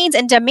 which means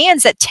and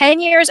demands that 10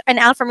 years and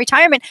out from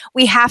retirement,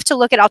 we have to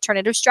look at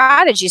alternative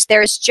strategies.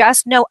 There is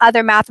just no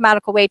other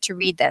mathematical way to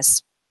read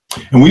this.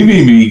 And we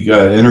may be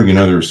entering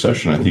another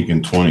recession, I think,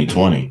 in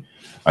 2020.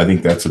 I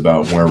think that's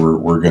about where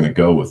we're going to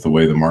go with the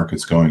way the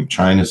market's going.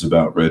 China's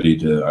about ready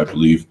to, I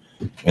believe,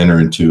 enter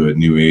into a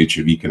new age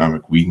of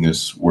economic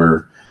weakness,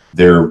 where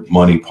their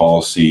money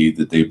policy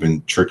that they've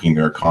been tricking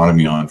their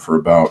economy on for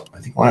about, I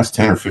think, last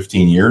 10 or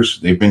 15 years,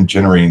 they've been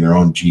generating their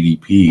own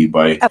GDP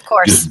by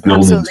just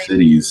building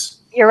cities.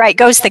 You're right.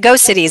 The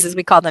ghost cities, as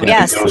we call them.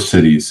 Yes. Ghost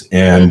cities.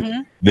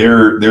 And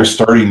they're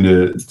starting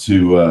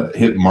to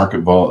hit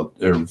market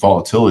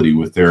volatility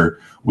with their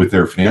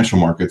financial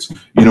markets.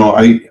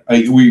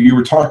 You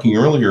were talking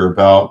earlier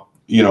about,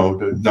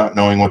 not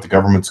knowing what the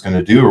government's going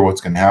to do or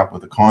what's going to happen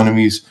with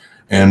economies,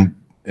 and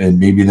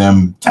maybe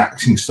them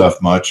taxing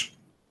stuff much.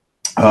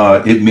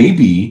 It may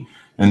be,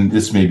 and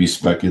this may be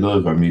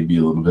speculative, I may be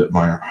a little bit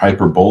more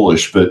hyper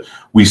bullish, but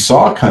we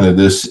saw kind of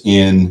this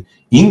in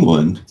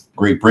England,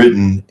 Great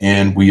Britain,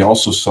 and we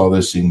also saw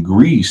this in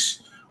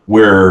Greece,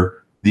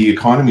 where the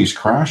economies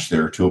crashed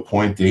there to a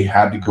point they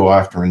had to go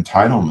after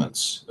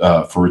entitlements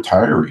for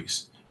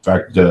retirees. In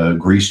fact,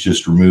 Greece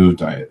just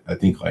removed, I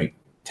think, like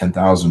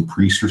 10,000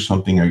 priests or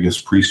something. I guess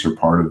priests are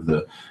part of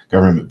the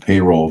government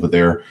payroll over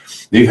there.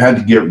 They've had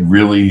to get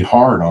really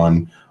hard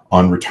on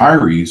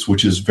retirees,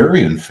 which is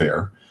very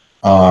unfair.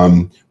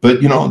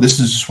 But this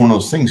is just one of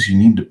those things you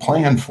need to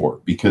plan for,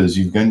 because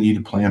you're going to need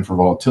to plan for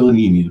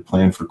volatility. You need to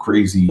plan for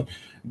crazy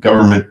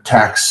government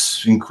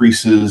tax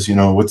increases.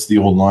 What's the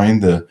old line?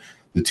 The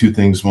two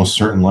things most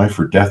certain in life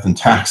are death and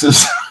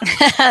taxes.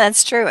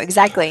 That's true.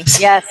 Exactly.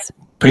 Yes.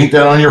 Paint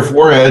that on your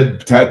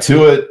forehead,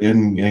 tattoo it,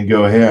 and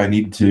go, hey, I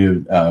need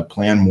to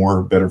plan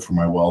better for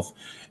my wealth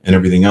and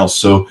everything else.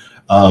 So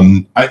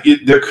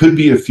there could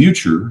be a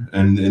future,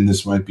 and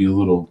this might be a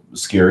little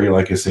scary,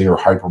 like I say, or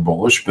hyper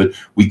bullish, but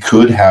we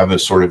could have a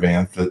sort of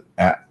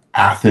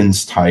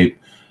Athens type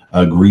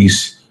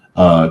Greece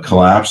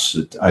collapse.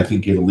 I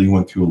think Italy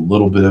went through a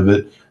little bit of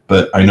it,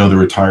 but I know the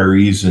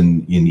retirees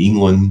in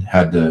England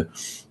had to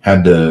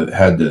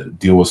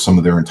deal with some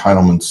of their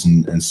entitlements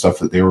and stuff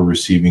that they were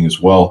receiving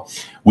as well.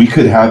 We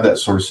could have that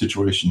sort of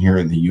situation here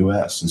in the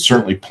U.S., and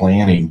certainly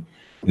planning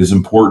is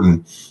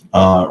important.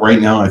 Right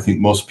now, I think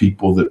most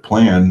people that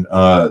plan,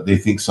 they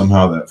think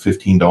somehow that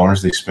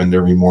 $15 they spend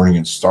every morning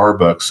in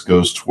Starbucks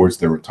goes towards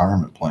their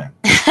retirement plan.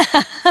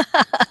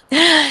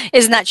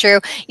 Isn't that true?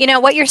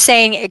 What you're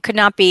saying, it could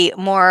not be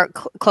more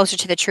closer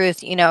to the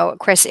truth.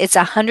 Chris, it's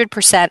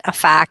 100% a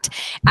fact.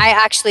 I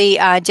actually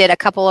did a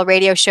couple of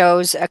radio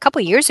shows a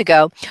couple of years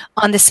ago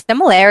on the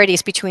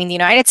similarities between the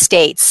United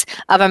States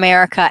of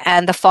America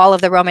and the fall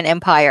of the Roman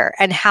Empire,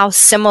 and how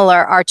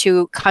similar our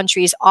two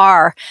countries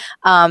are.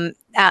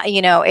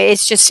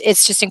 It's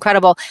just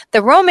incredible.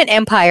 The Roman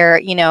Empire,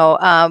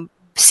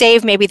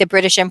 save maybe the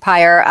British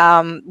Empire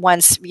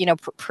once,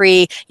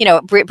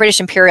 British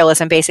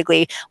imperialism,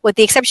 basically, with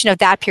the exception of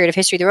that period of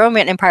history, the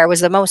Roman Empire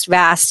was the most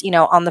vast,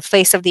 on the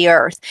face of the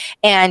earth.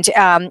 And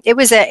it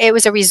was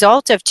a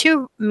result of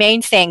two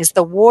main things: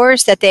 the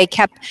wars that they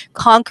kept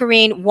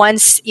conquering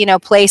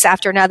place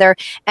after another,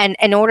 and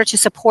in order to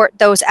support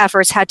those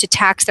efforts, had to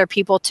tax their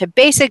people to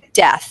basic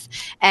death.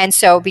 And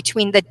so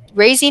between the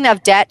raising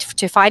of debt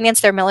to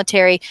finance their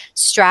military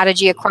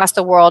strategy across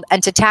the world,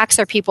 and to tax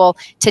their people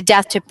to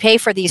death to pay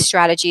for these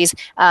strategies,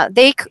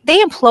 they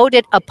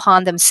imploded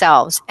upon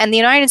themselves. And the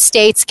United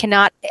States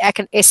cannot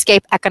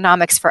escape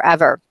economics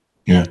forever.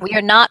 Yeah. We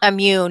are not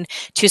immune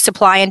to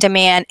supply and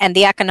demand and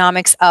the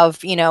economics of,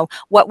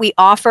 what we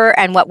offer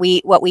and what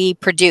we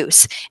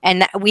produce.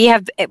 And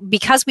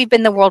because we've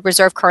been the world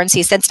reserve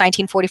currency since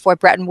 1944,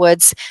 Bretton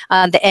Woods,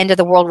 the end of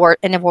World War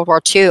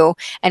II,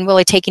 and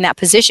really taking that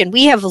position,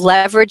 we have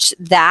leveraged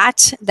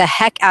the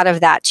heck out of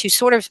that to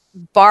sort of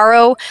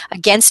borrow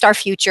against our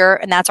future,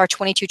 and that's our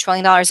 $22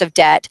 trillion of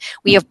debt.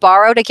 We have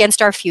borrowed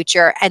against our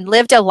future and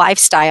lived a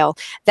lifestyle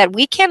that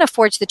we can't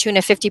afford to the tune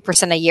of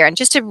 50% a year. And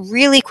just to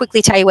really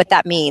quickly tell you what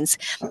that means,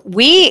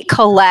 we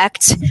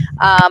collect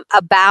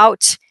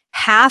about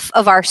half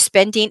of our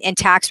spending in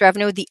tax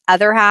revenue. The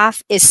other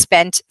half is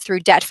spent through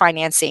debt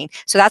financing.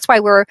 So that's why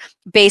we're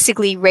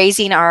basically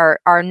raising our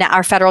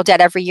federal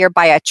debt every year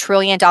by $1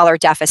 trillion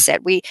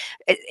deficit.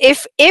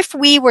 If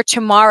we were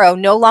tomorrow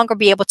no longer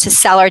be able to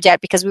sell our debt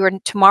because we were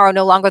tomorrow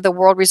no longer the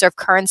world reserve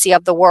currency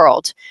of the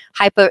world,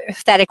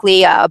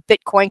 hypothetically,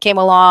 Bitcoin came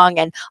along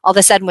and all of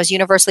a sudden was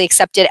universally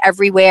accepted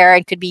everywhere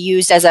and could be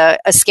used as a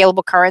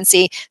scalable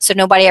currency. So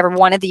nobody ever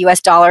wanted the US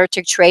dollar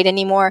to trade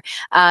anymore,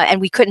 and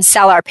we couldn't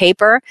sell our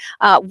paper.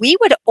 We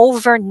would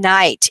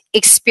overnight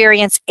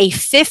experience a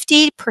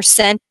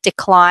 50%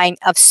 decline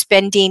of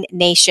spending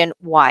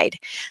nationwide.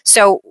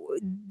 So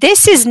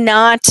this is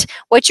not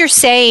what you're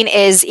saying.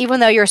 Is,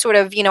 even though you're sort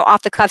of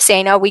off the cuff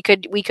saying, oh, we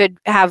could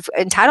have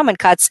entitlement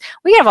cuts,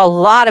 we have a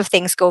lot of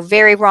things go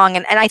very wrong,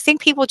 and I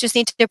think people just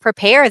need to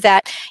prepare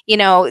that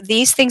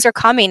these things are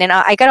coming. And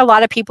I got a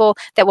lot of people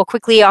that will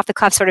quickly off the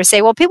cuff sort of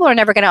say, well, people are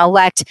never going to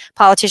elect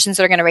politicians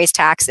that are going to raise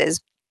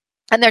taxes.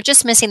 And they're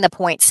just missing the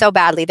point so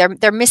badly.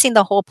 They're missing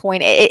the whole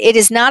point. It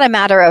is not a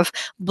matter of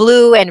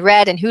blue and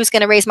red and who's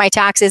going to raise my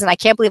taxes, and I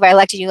can't believe I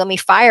elected you, let me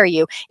fire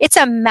you. It's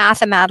a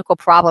mathematical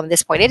problem at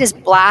this point. It is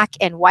black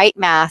and white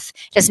math.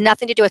 It has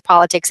nothing to do with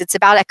politics. It's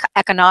about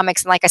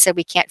economics. And like I said,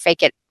 we can't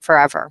fake it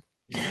forever.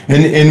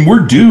 And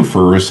we're due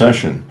for a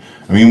recession.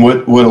 I mean,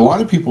 what a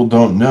lot of people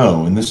don't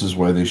know, and this is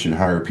why they should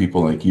hire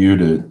people like you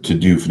to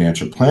do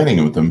financial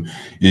planning with them,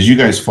 is you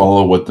guys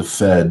follow what the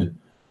Fed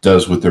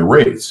does with their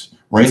rates.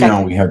 Right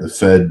now, we have the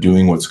Fed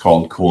doing what's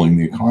called cooling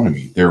the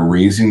economy. They're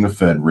raising the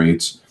Fed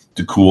rates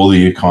to cool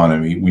the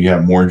economy. We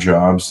have more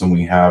jobs than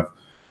we have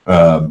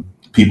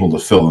people to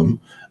fill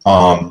them.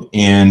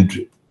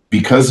 And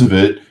because of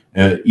it,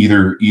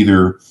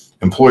 either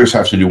employers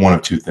have to do one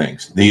of two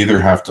things. They either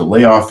have to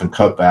lay off and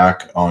cut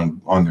back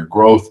on their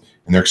growth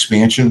and their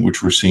expansion,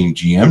 which we're seeing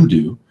GM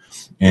do,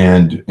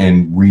 and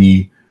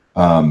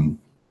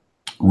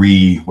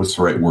what's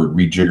the right word?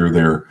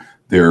 Rejigger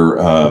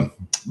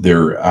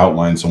their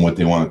outlines on what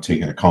they want to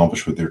take and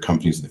accomplish with their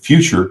companies in the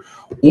future,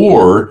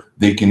 or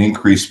they can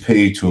increase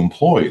pay to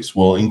employees.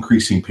 Well,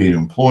 increasing pay to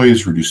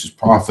employees reduces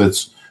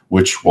profits,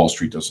 which Wall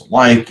Street doesn't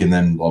like, and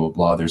then blah, blah,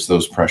 blah. There's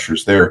those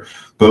pressures there.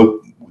 But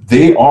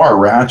they are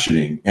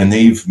ratcheting, and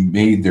they've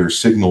made their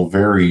signal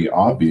very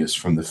obvious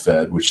from the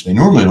Fed, which they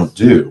normally don't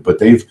do. But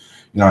they've,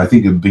 I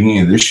think at the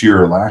beginning of this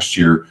year or last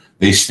year,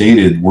 they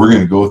stated we're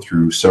going to go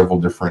through several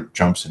different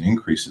jumps and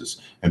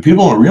increases. And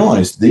people don't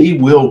realize they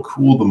will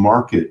cool the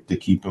market to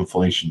keep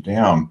inflation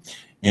down.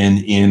 And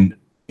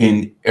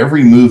in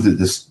every move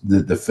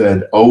that the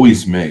Fed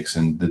always makes,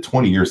 and the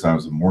 20 years that I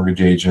was a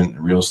mortgage agent,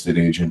 a real estate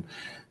agent,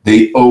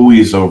 they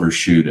always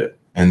overshoot it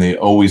and they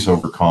always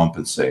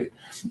overcompensate.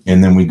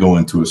 And then we go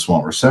into a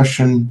small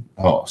recession,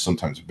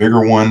 sometimes a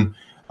bigger one.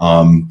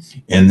 And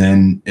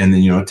then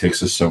it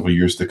takes us several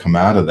years to come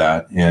out of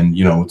that. And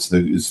it's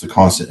the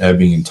constant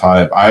ebbing and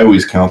tide. I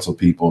always counsel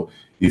people,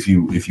 if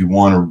you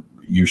want to,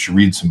 you should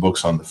read some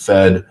books on the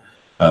Fed,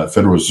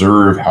 Federal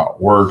Reserve, how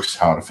it works,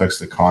 how it affects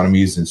the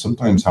economies, and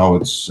sometimes how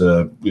it's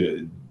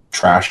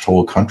trashed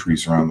whole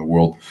countries around the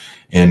world.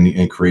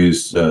 and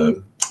creates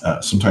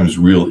sometimes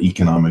real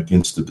economic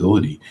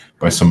instability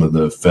by some of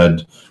the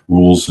Fed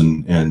rules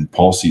and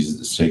policies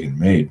that's taken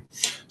made.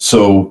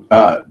 So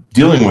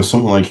dealing with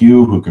someone like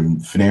you who can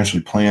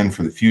financially plan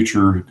for the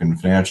future, who can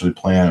financially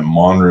plan and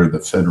monitor the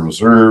Federal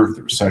Reserve,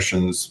 the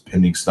recessions,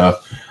 pending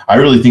stuff, I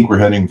really think we're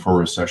heading for a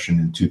recession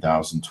in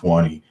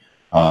 2020.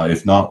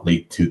 If not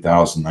late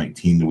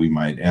 2019, that we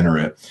might enter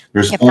it.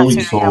 There's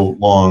only so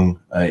long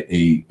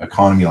a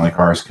economy like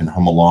ours can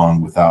hum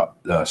along without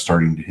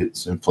starting to hit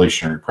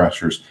inflationary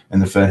pressures,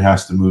 and the Fed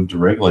has to move to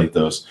regulate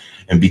those.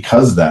 And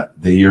because of that,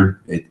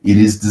 it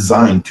is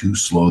designed to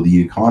slow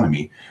the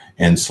economy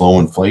and slow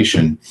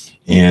inflation.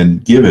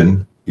 And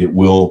given it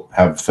will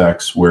have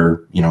effects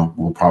where,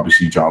 we'll probably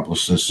see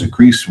joblessness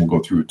increase. We'll go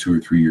through a 2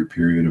 or 3 year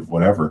period of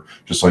whatever,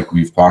 just like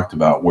we've talked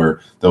about, where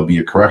there'll be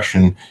a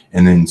correction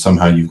and then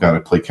somehow you've got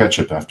to play catch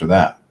up after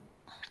that.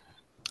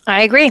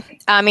 I agree.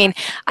 I mean,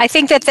 I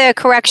think that the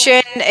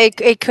correction,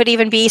 it could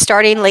even be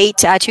starting late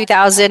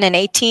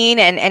 2018,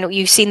 and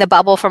you've seen the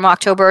bubble from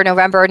October,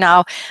 November,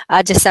 now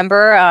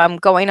December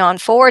going on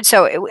forward.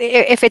 So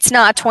if it's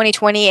not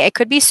 2020, it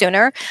could be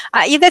sooner.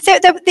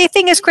 The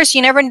thing is, Chris,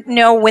 you never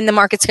know when the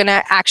market's going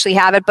to actually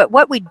have it. But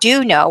what we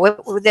do know,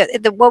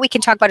 what we can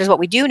talk about is what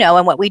we do know.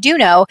 And what we do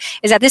know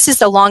is that this is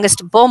the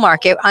longest bull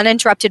market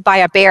uninterrupted by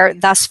a bear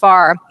thus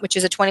far, which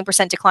is a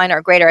 20% decline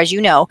or greater, as you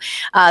know.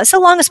 It's the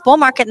longest bull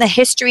market in the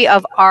history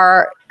of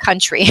our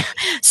country.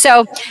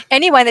 So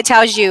anyone that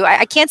tells you,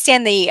 I can't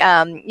stand the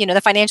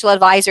financial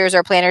advisors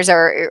or planners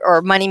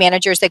or money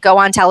managers that go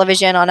on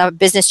television on a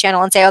business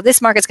channel and say, oh,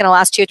 this market's going to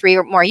last 2 or 3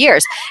 or more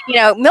years.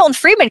 Milton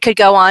Friedman could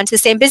go on to the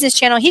same business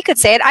channel. He could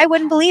say it. I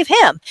wouldn't believe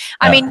him.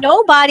 I mean,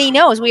 nobody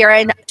knows. We are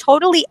in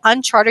totally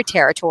uncharted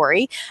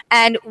territory,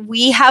 and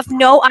we have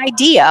no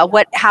idea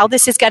how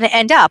this is going to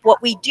end up.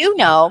 What we do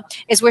know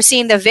is we're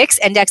seeing the VIX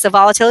index, the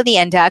volatility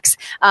index,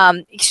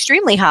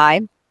 extremely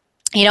high.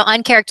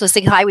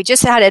 Uncharacteristically high. We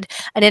just had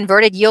an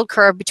inverted yield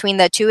curve between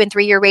the 2 and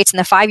 3 year rates and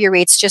the 5 year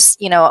rates just,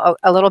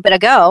 a little bit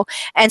ago.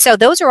 And so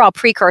those are all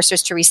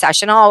precursors to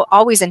recession,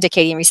 always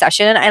indicating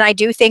recession. And I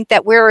do think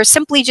that we're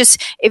simply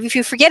just, if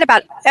you forget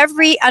about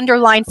every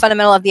underlying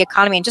fundamental of the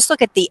economy and just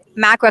look at the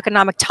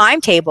macroeconomic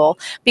timetable,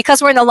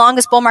 because we're in the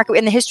longest bull market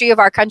in the history of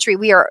our country,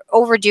 we are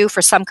overdue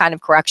for some kind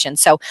of correction.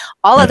 So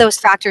all of those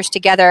factors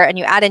together, and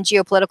you add in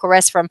geopolitical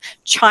risks from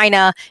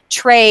China,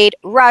 trade,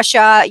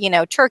 Russia,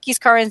 Turkey's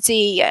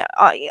currency,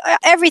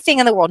 everything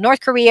in the world,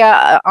 North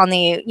Korea on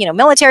the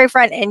military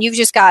front, and you've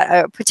just got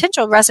a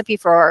potential recipe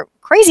for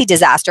crazy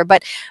disaster.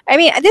 But I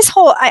mean, this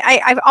whole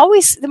I've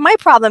always, my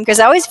problem, because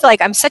I always feel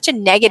like I'm such a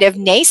negative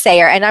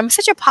naysayer and I'm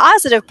such a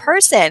positive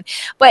person,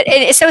 but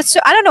so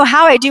I don't know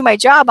how I do my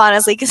job,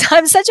 honestly, because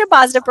I'm such a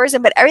positive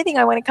person, but everything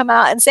I want to come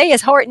out and say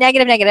is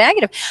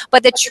negative.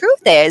 But the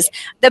truth is,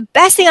 the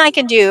best thing I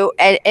can do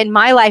in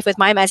my life with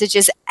my message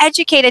is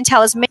educate and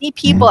tell as many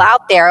people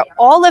out there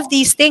all of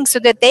these things so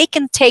that they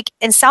can take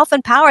and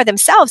self-empower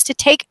themselves to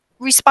take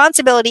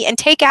responsibility and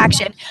take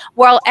action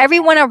while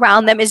everyone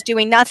around them is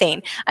doing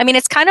nothing. I mean,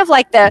 it's kind of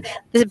like the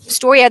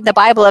story of the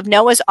Bible of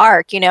Noah's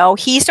Ark.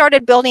 He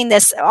started building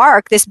this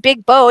ark, this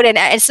big boat, and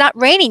it's not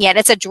raining yet.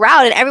 It's a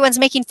drought, and everyone's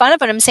making fun of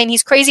him, saying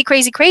he's crazy.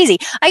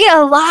 I get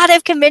a lot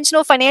of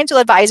conventional financial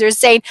advisors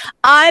saying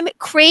I'm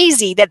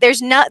crazy, that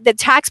the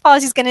tax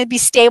policy is going to be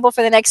stable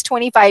for the next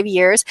 25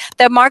 years.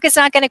 The market's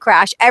not going to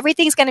crash.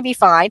 Everything's going to be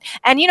fine.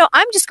 And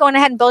I'm just going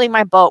ahead and building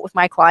my boat with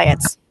my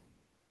clients.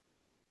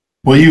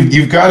 Well,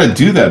 you've got to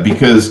do that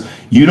because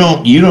you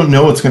don't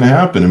know what's going to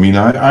happen. I mean,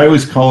 I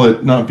always call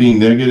it not being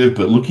negative,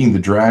 but looking the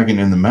dragon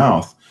in the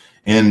mouth.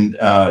 And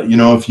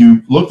if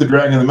you look the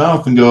dragon in the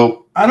mouth and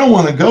go, I don't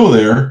want to go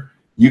there,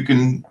 you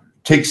can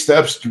take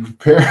steps to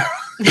prepare.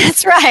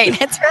 That's right.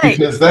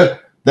 Because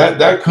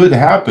that could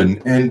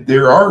happen. And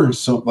there are,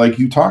 so like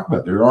you talk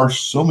about, there are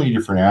so many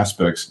different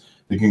aspects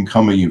that can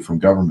come at you, from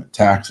government,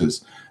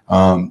 taxes,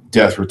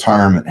 death,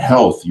 retirement,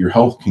 health. Your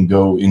health can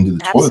go into the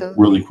toilet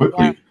really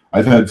quickly. Yeah.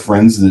 I've had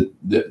friends that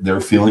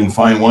they're feeling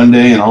fine one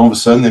day and all of a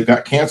sudden they've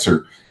got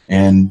cancer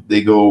and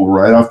they go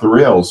right off the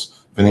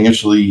rails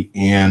financially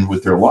and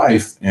with their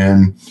life,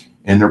 and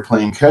they're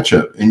playing catch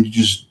up, and you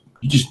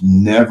just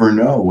never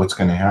know what's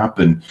going to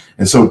happen.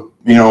 And so,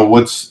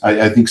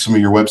 I think some of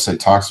your website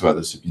talks about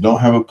this. If you don't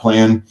have a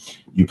plan,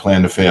 you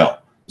plan to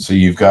fail. So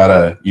you've got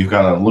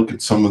to look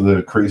at some of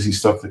the crazy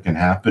stuff that can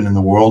happen in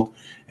the world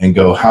and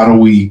go, how do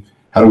we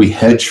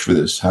hedge for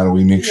this? How do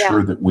we make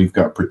sure that we've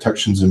got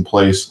protections in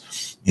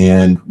place?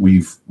 And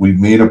we've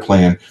made a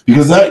plan,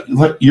 because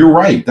you're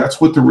right. That's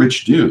what the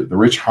rich do. The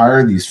rich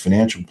hire these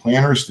financial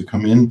planners to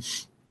come in,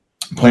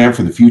 plan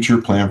for the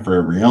future, plan for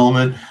every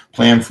element,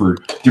 plan for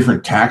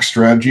different tax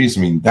strategies.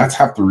 I mean, that's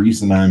half the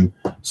reason I'm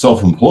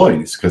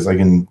self-employed, is because I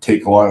can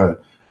take a lot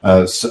of,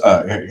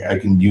 I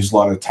can use a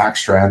lot of tax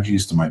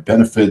strategies to my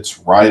benefits,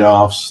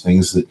 write-offs,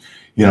 things that,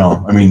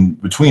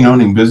 between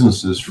owning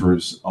businesses for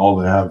all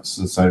that I have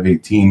since I've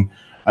 18,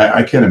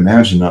 I can't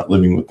imagine not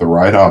living with the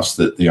write-offs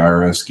that the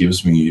IRS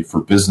gives me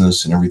for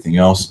business and everything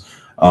else.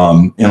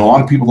 And a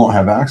lot of people don't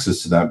have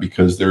access to that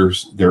because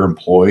they're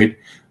employed.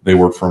 They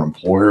work for an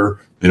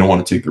employer. They don't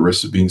want to take the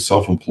risk of being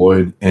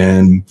self-employed.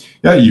 And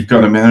yeah, you've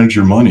got to manage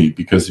your money,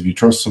 because if you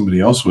trust somebody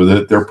else with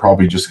it, they're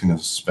probably just going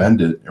to spend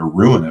it or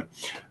ruin it.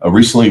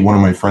 Recently, one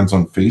of my friends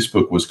on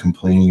Facebook was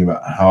complaining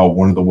about how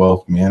one of the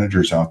wealth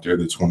managers out there,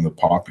 that's one of the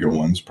popular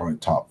ones, probably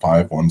top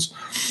 5 ones,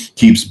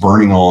 keeps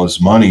burning all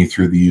his money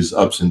through these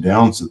ups and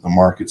downs that the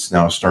market's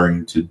now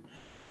starting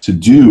to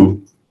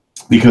do,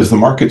 because the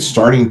market's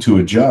starting to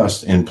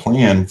adjust and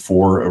plan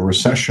for a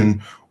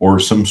recession or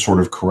some sort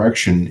of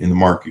correction in the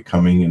market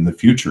coming in the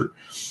future.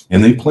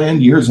 And they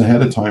plan years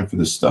ahead of time for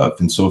this stuff.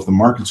 And so if the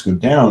markets go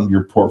down,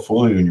 your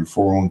portfolio and your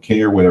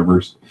 401k or whatever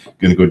is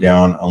going to go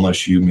down,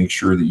 unless you make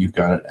sure that you've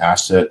got an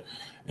asset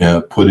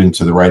put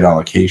into the right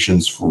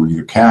allocations for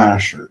either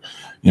cash or,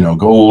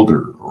 gold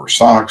or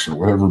stocks or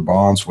whatever,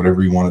 bonds,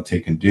 whatever you want to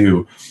take and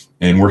do,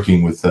 and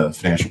working with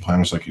financial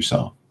planners like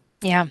yourself.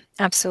 Yeah,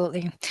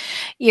 absolutely.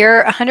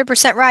 You're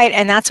 100% right.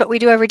 And that's what we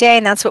do every day.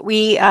 And that's what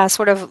we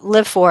sort of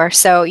live for.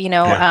 So,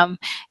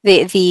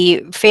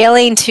 the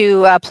failing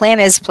to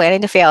plan is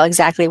planning to fail.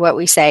 Exactly what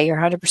we say. You're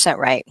 100%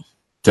 right.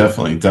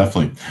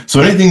 Definitely. So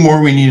anything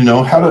more we need to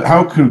know?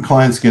 How could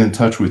clients get in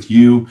touch with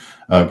you?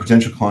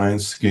 Potential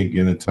clients can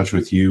get in touch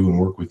with you and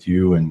work with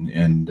you,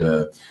 and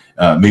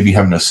maybe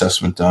have an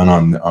assessment done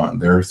on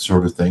their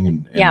sort of thing,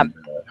 and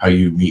how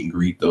you meet and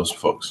greet those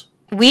folks.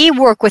 We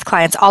work with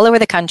clients all over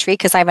the country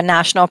because I have a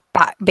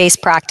national-based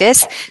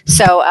practice.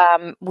 So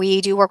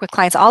we do work with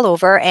clients all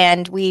over,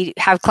 and we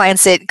have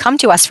clients that come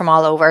to us from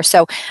all over.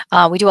 So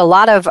we do a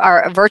lot of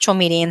our virtual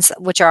meetings,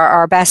 which are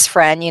our best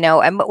friend,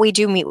 and we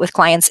do meet with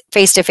clients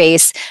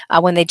face-to-face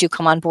when they do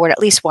come on board at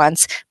least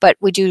once. But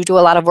we do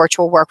a lot of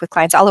virtual work with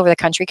clients all over the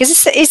country,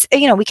 because it's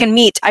we can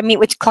meet. I meet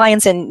with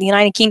clients in the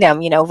United Kingdom,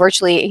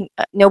 virtually,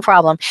 no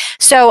problem.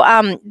 So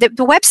the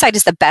website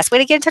is the best way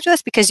to get in touch with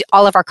us, because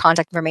all of our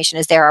contact information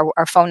is there.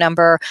 Our phone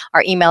number,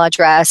 our email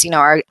address,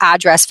 our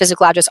address,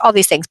 physical address, all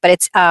these things. But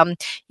it's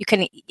you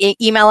can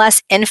email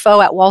us,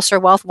 info@Walser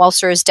Wealth.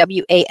 Walser is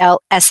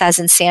WALS as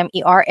in Sam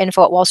ER.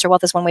 Info@Walser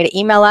Wealth is one way to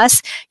email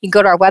us. You can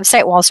go to our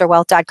website,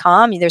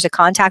 walserwealth.com. There's a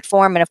contact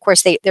form, and of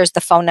course, there's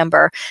the phone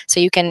number, so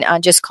you can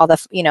just call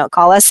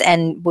us,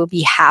 and we'll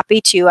be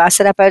happy to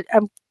set up a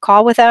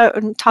call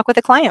talk with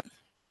a client.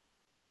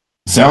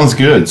 Sounds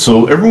good.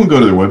 So everyone go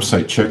to their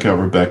website, check out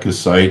Rebecca's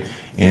site,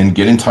 and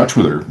get in touch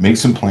with her. Make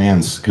some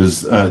plans,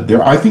 because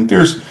I think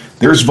there's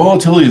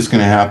volatility that's going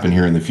to happen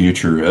here in the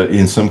future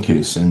in some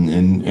case,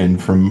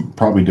 and from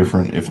probably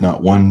different, if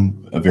not one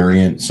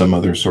variant, some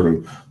other sort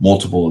of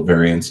multiple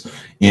variants.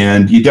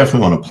 And you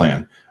definitely want to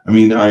plan. I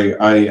mean,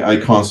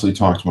 I constantly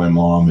talk to my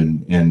mom,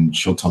 and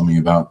she'll tell me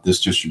about this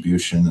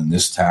distribution and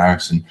this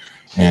tax, and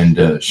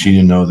she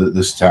didn't know that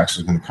this tax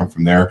was going to come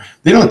from there.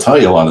 They don't tell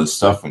you a lot of this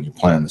stuff when you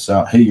plan this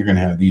out. Hey, you're going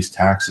to have these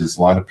taxes.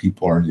 A lot of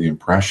people are under the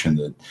impression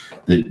that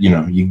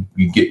you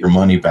get your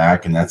money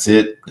back and that's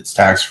it. It's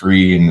tax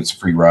free and it's a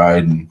free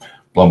ride and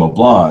blah blah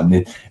blah. And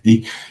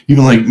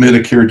even like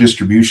Medicare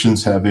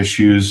distributions have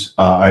issues.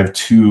 I have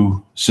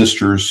 2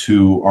 sisters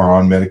who are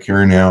on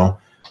Medicare now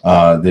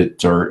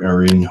that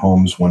are in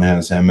homes. One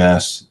has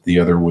MS. The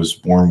other was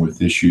born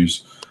with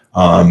issues.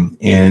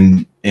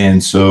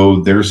 And so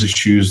there's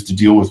issues to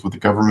deal with the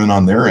government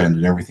on their end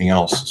and everything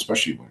else,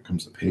 especially when it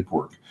comes to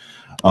paperwork.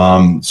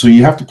 So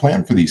you have to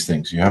plan for these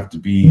things. You have to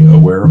be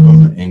aware of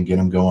them and get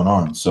them going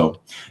on.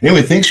 So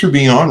anyway, thanks for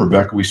being on,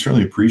 Rebecca. We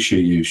certainly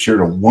appreciate you. You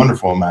shared a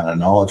wonderful amount of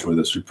knowledge with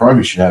us. We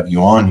probably should have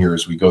you on here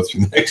as we go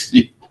through the next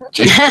year.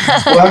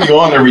 We'll have you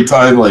on every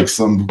time like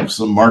some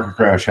market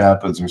crash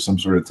happens or some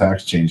sort of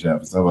tax change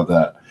happens. How about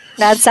that?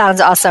 That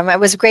sounds awesome. It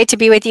was great to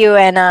be with you,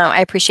 and I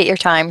appreciate your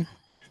time.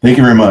 Thank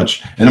you very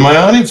much. And in my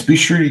audience, be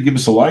sure to give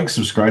us a like,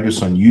 subscribe to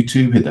us on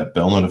YouTube, hit that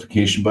bell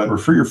notification button,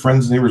 refer your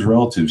friends, neighbors,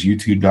 relatives,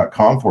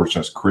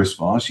 youtube.com/Chris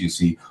Voss. You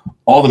see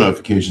all the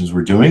notifications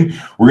we're doing.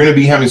 We're going to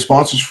be having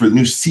sponsors for the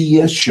new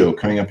CES show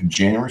coming up in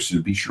January, so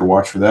be sure to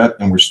watch for that.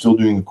 And we're still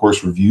doing, of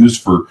course, reviews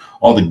for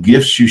all the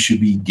gifts you should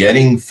be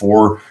getting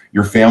for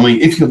your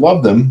family, if you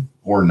love them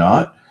or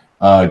not.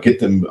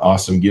 Get them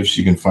awesome gifts.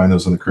 You can find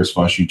those on the Chris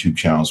Voss YouTube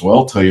channel as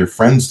well. Tell your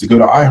friends to go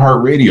to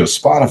iHeartRadio,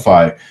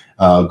 Spotify,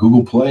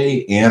 Google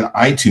Play, and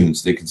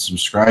iTunes. They can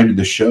subscribe to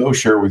the show,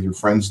 share it with your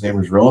friends,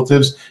 neighbors,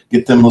 relatives,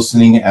 get them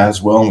listening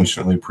as well. And we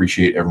certainly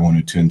appreciate everyone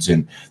who tunes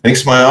in.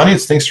 Thanks to my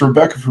audience. Thanks to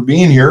Rebecca for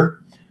being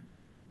here.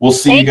 We'll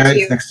see you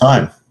guys next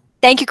time.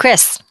 Thank you,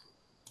 Chris.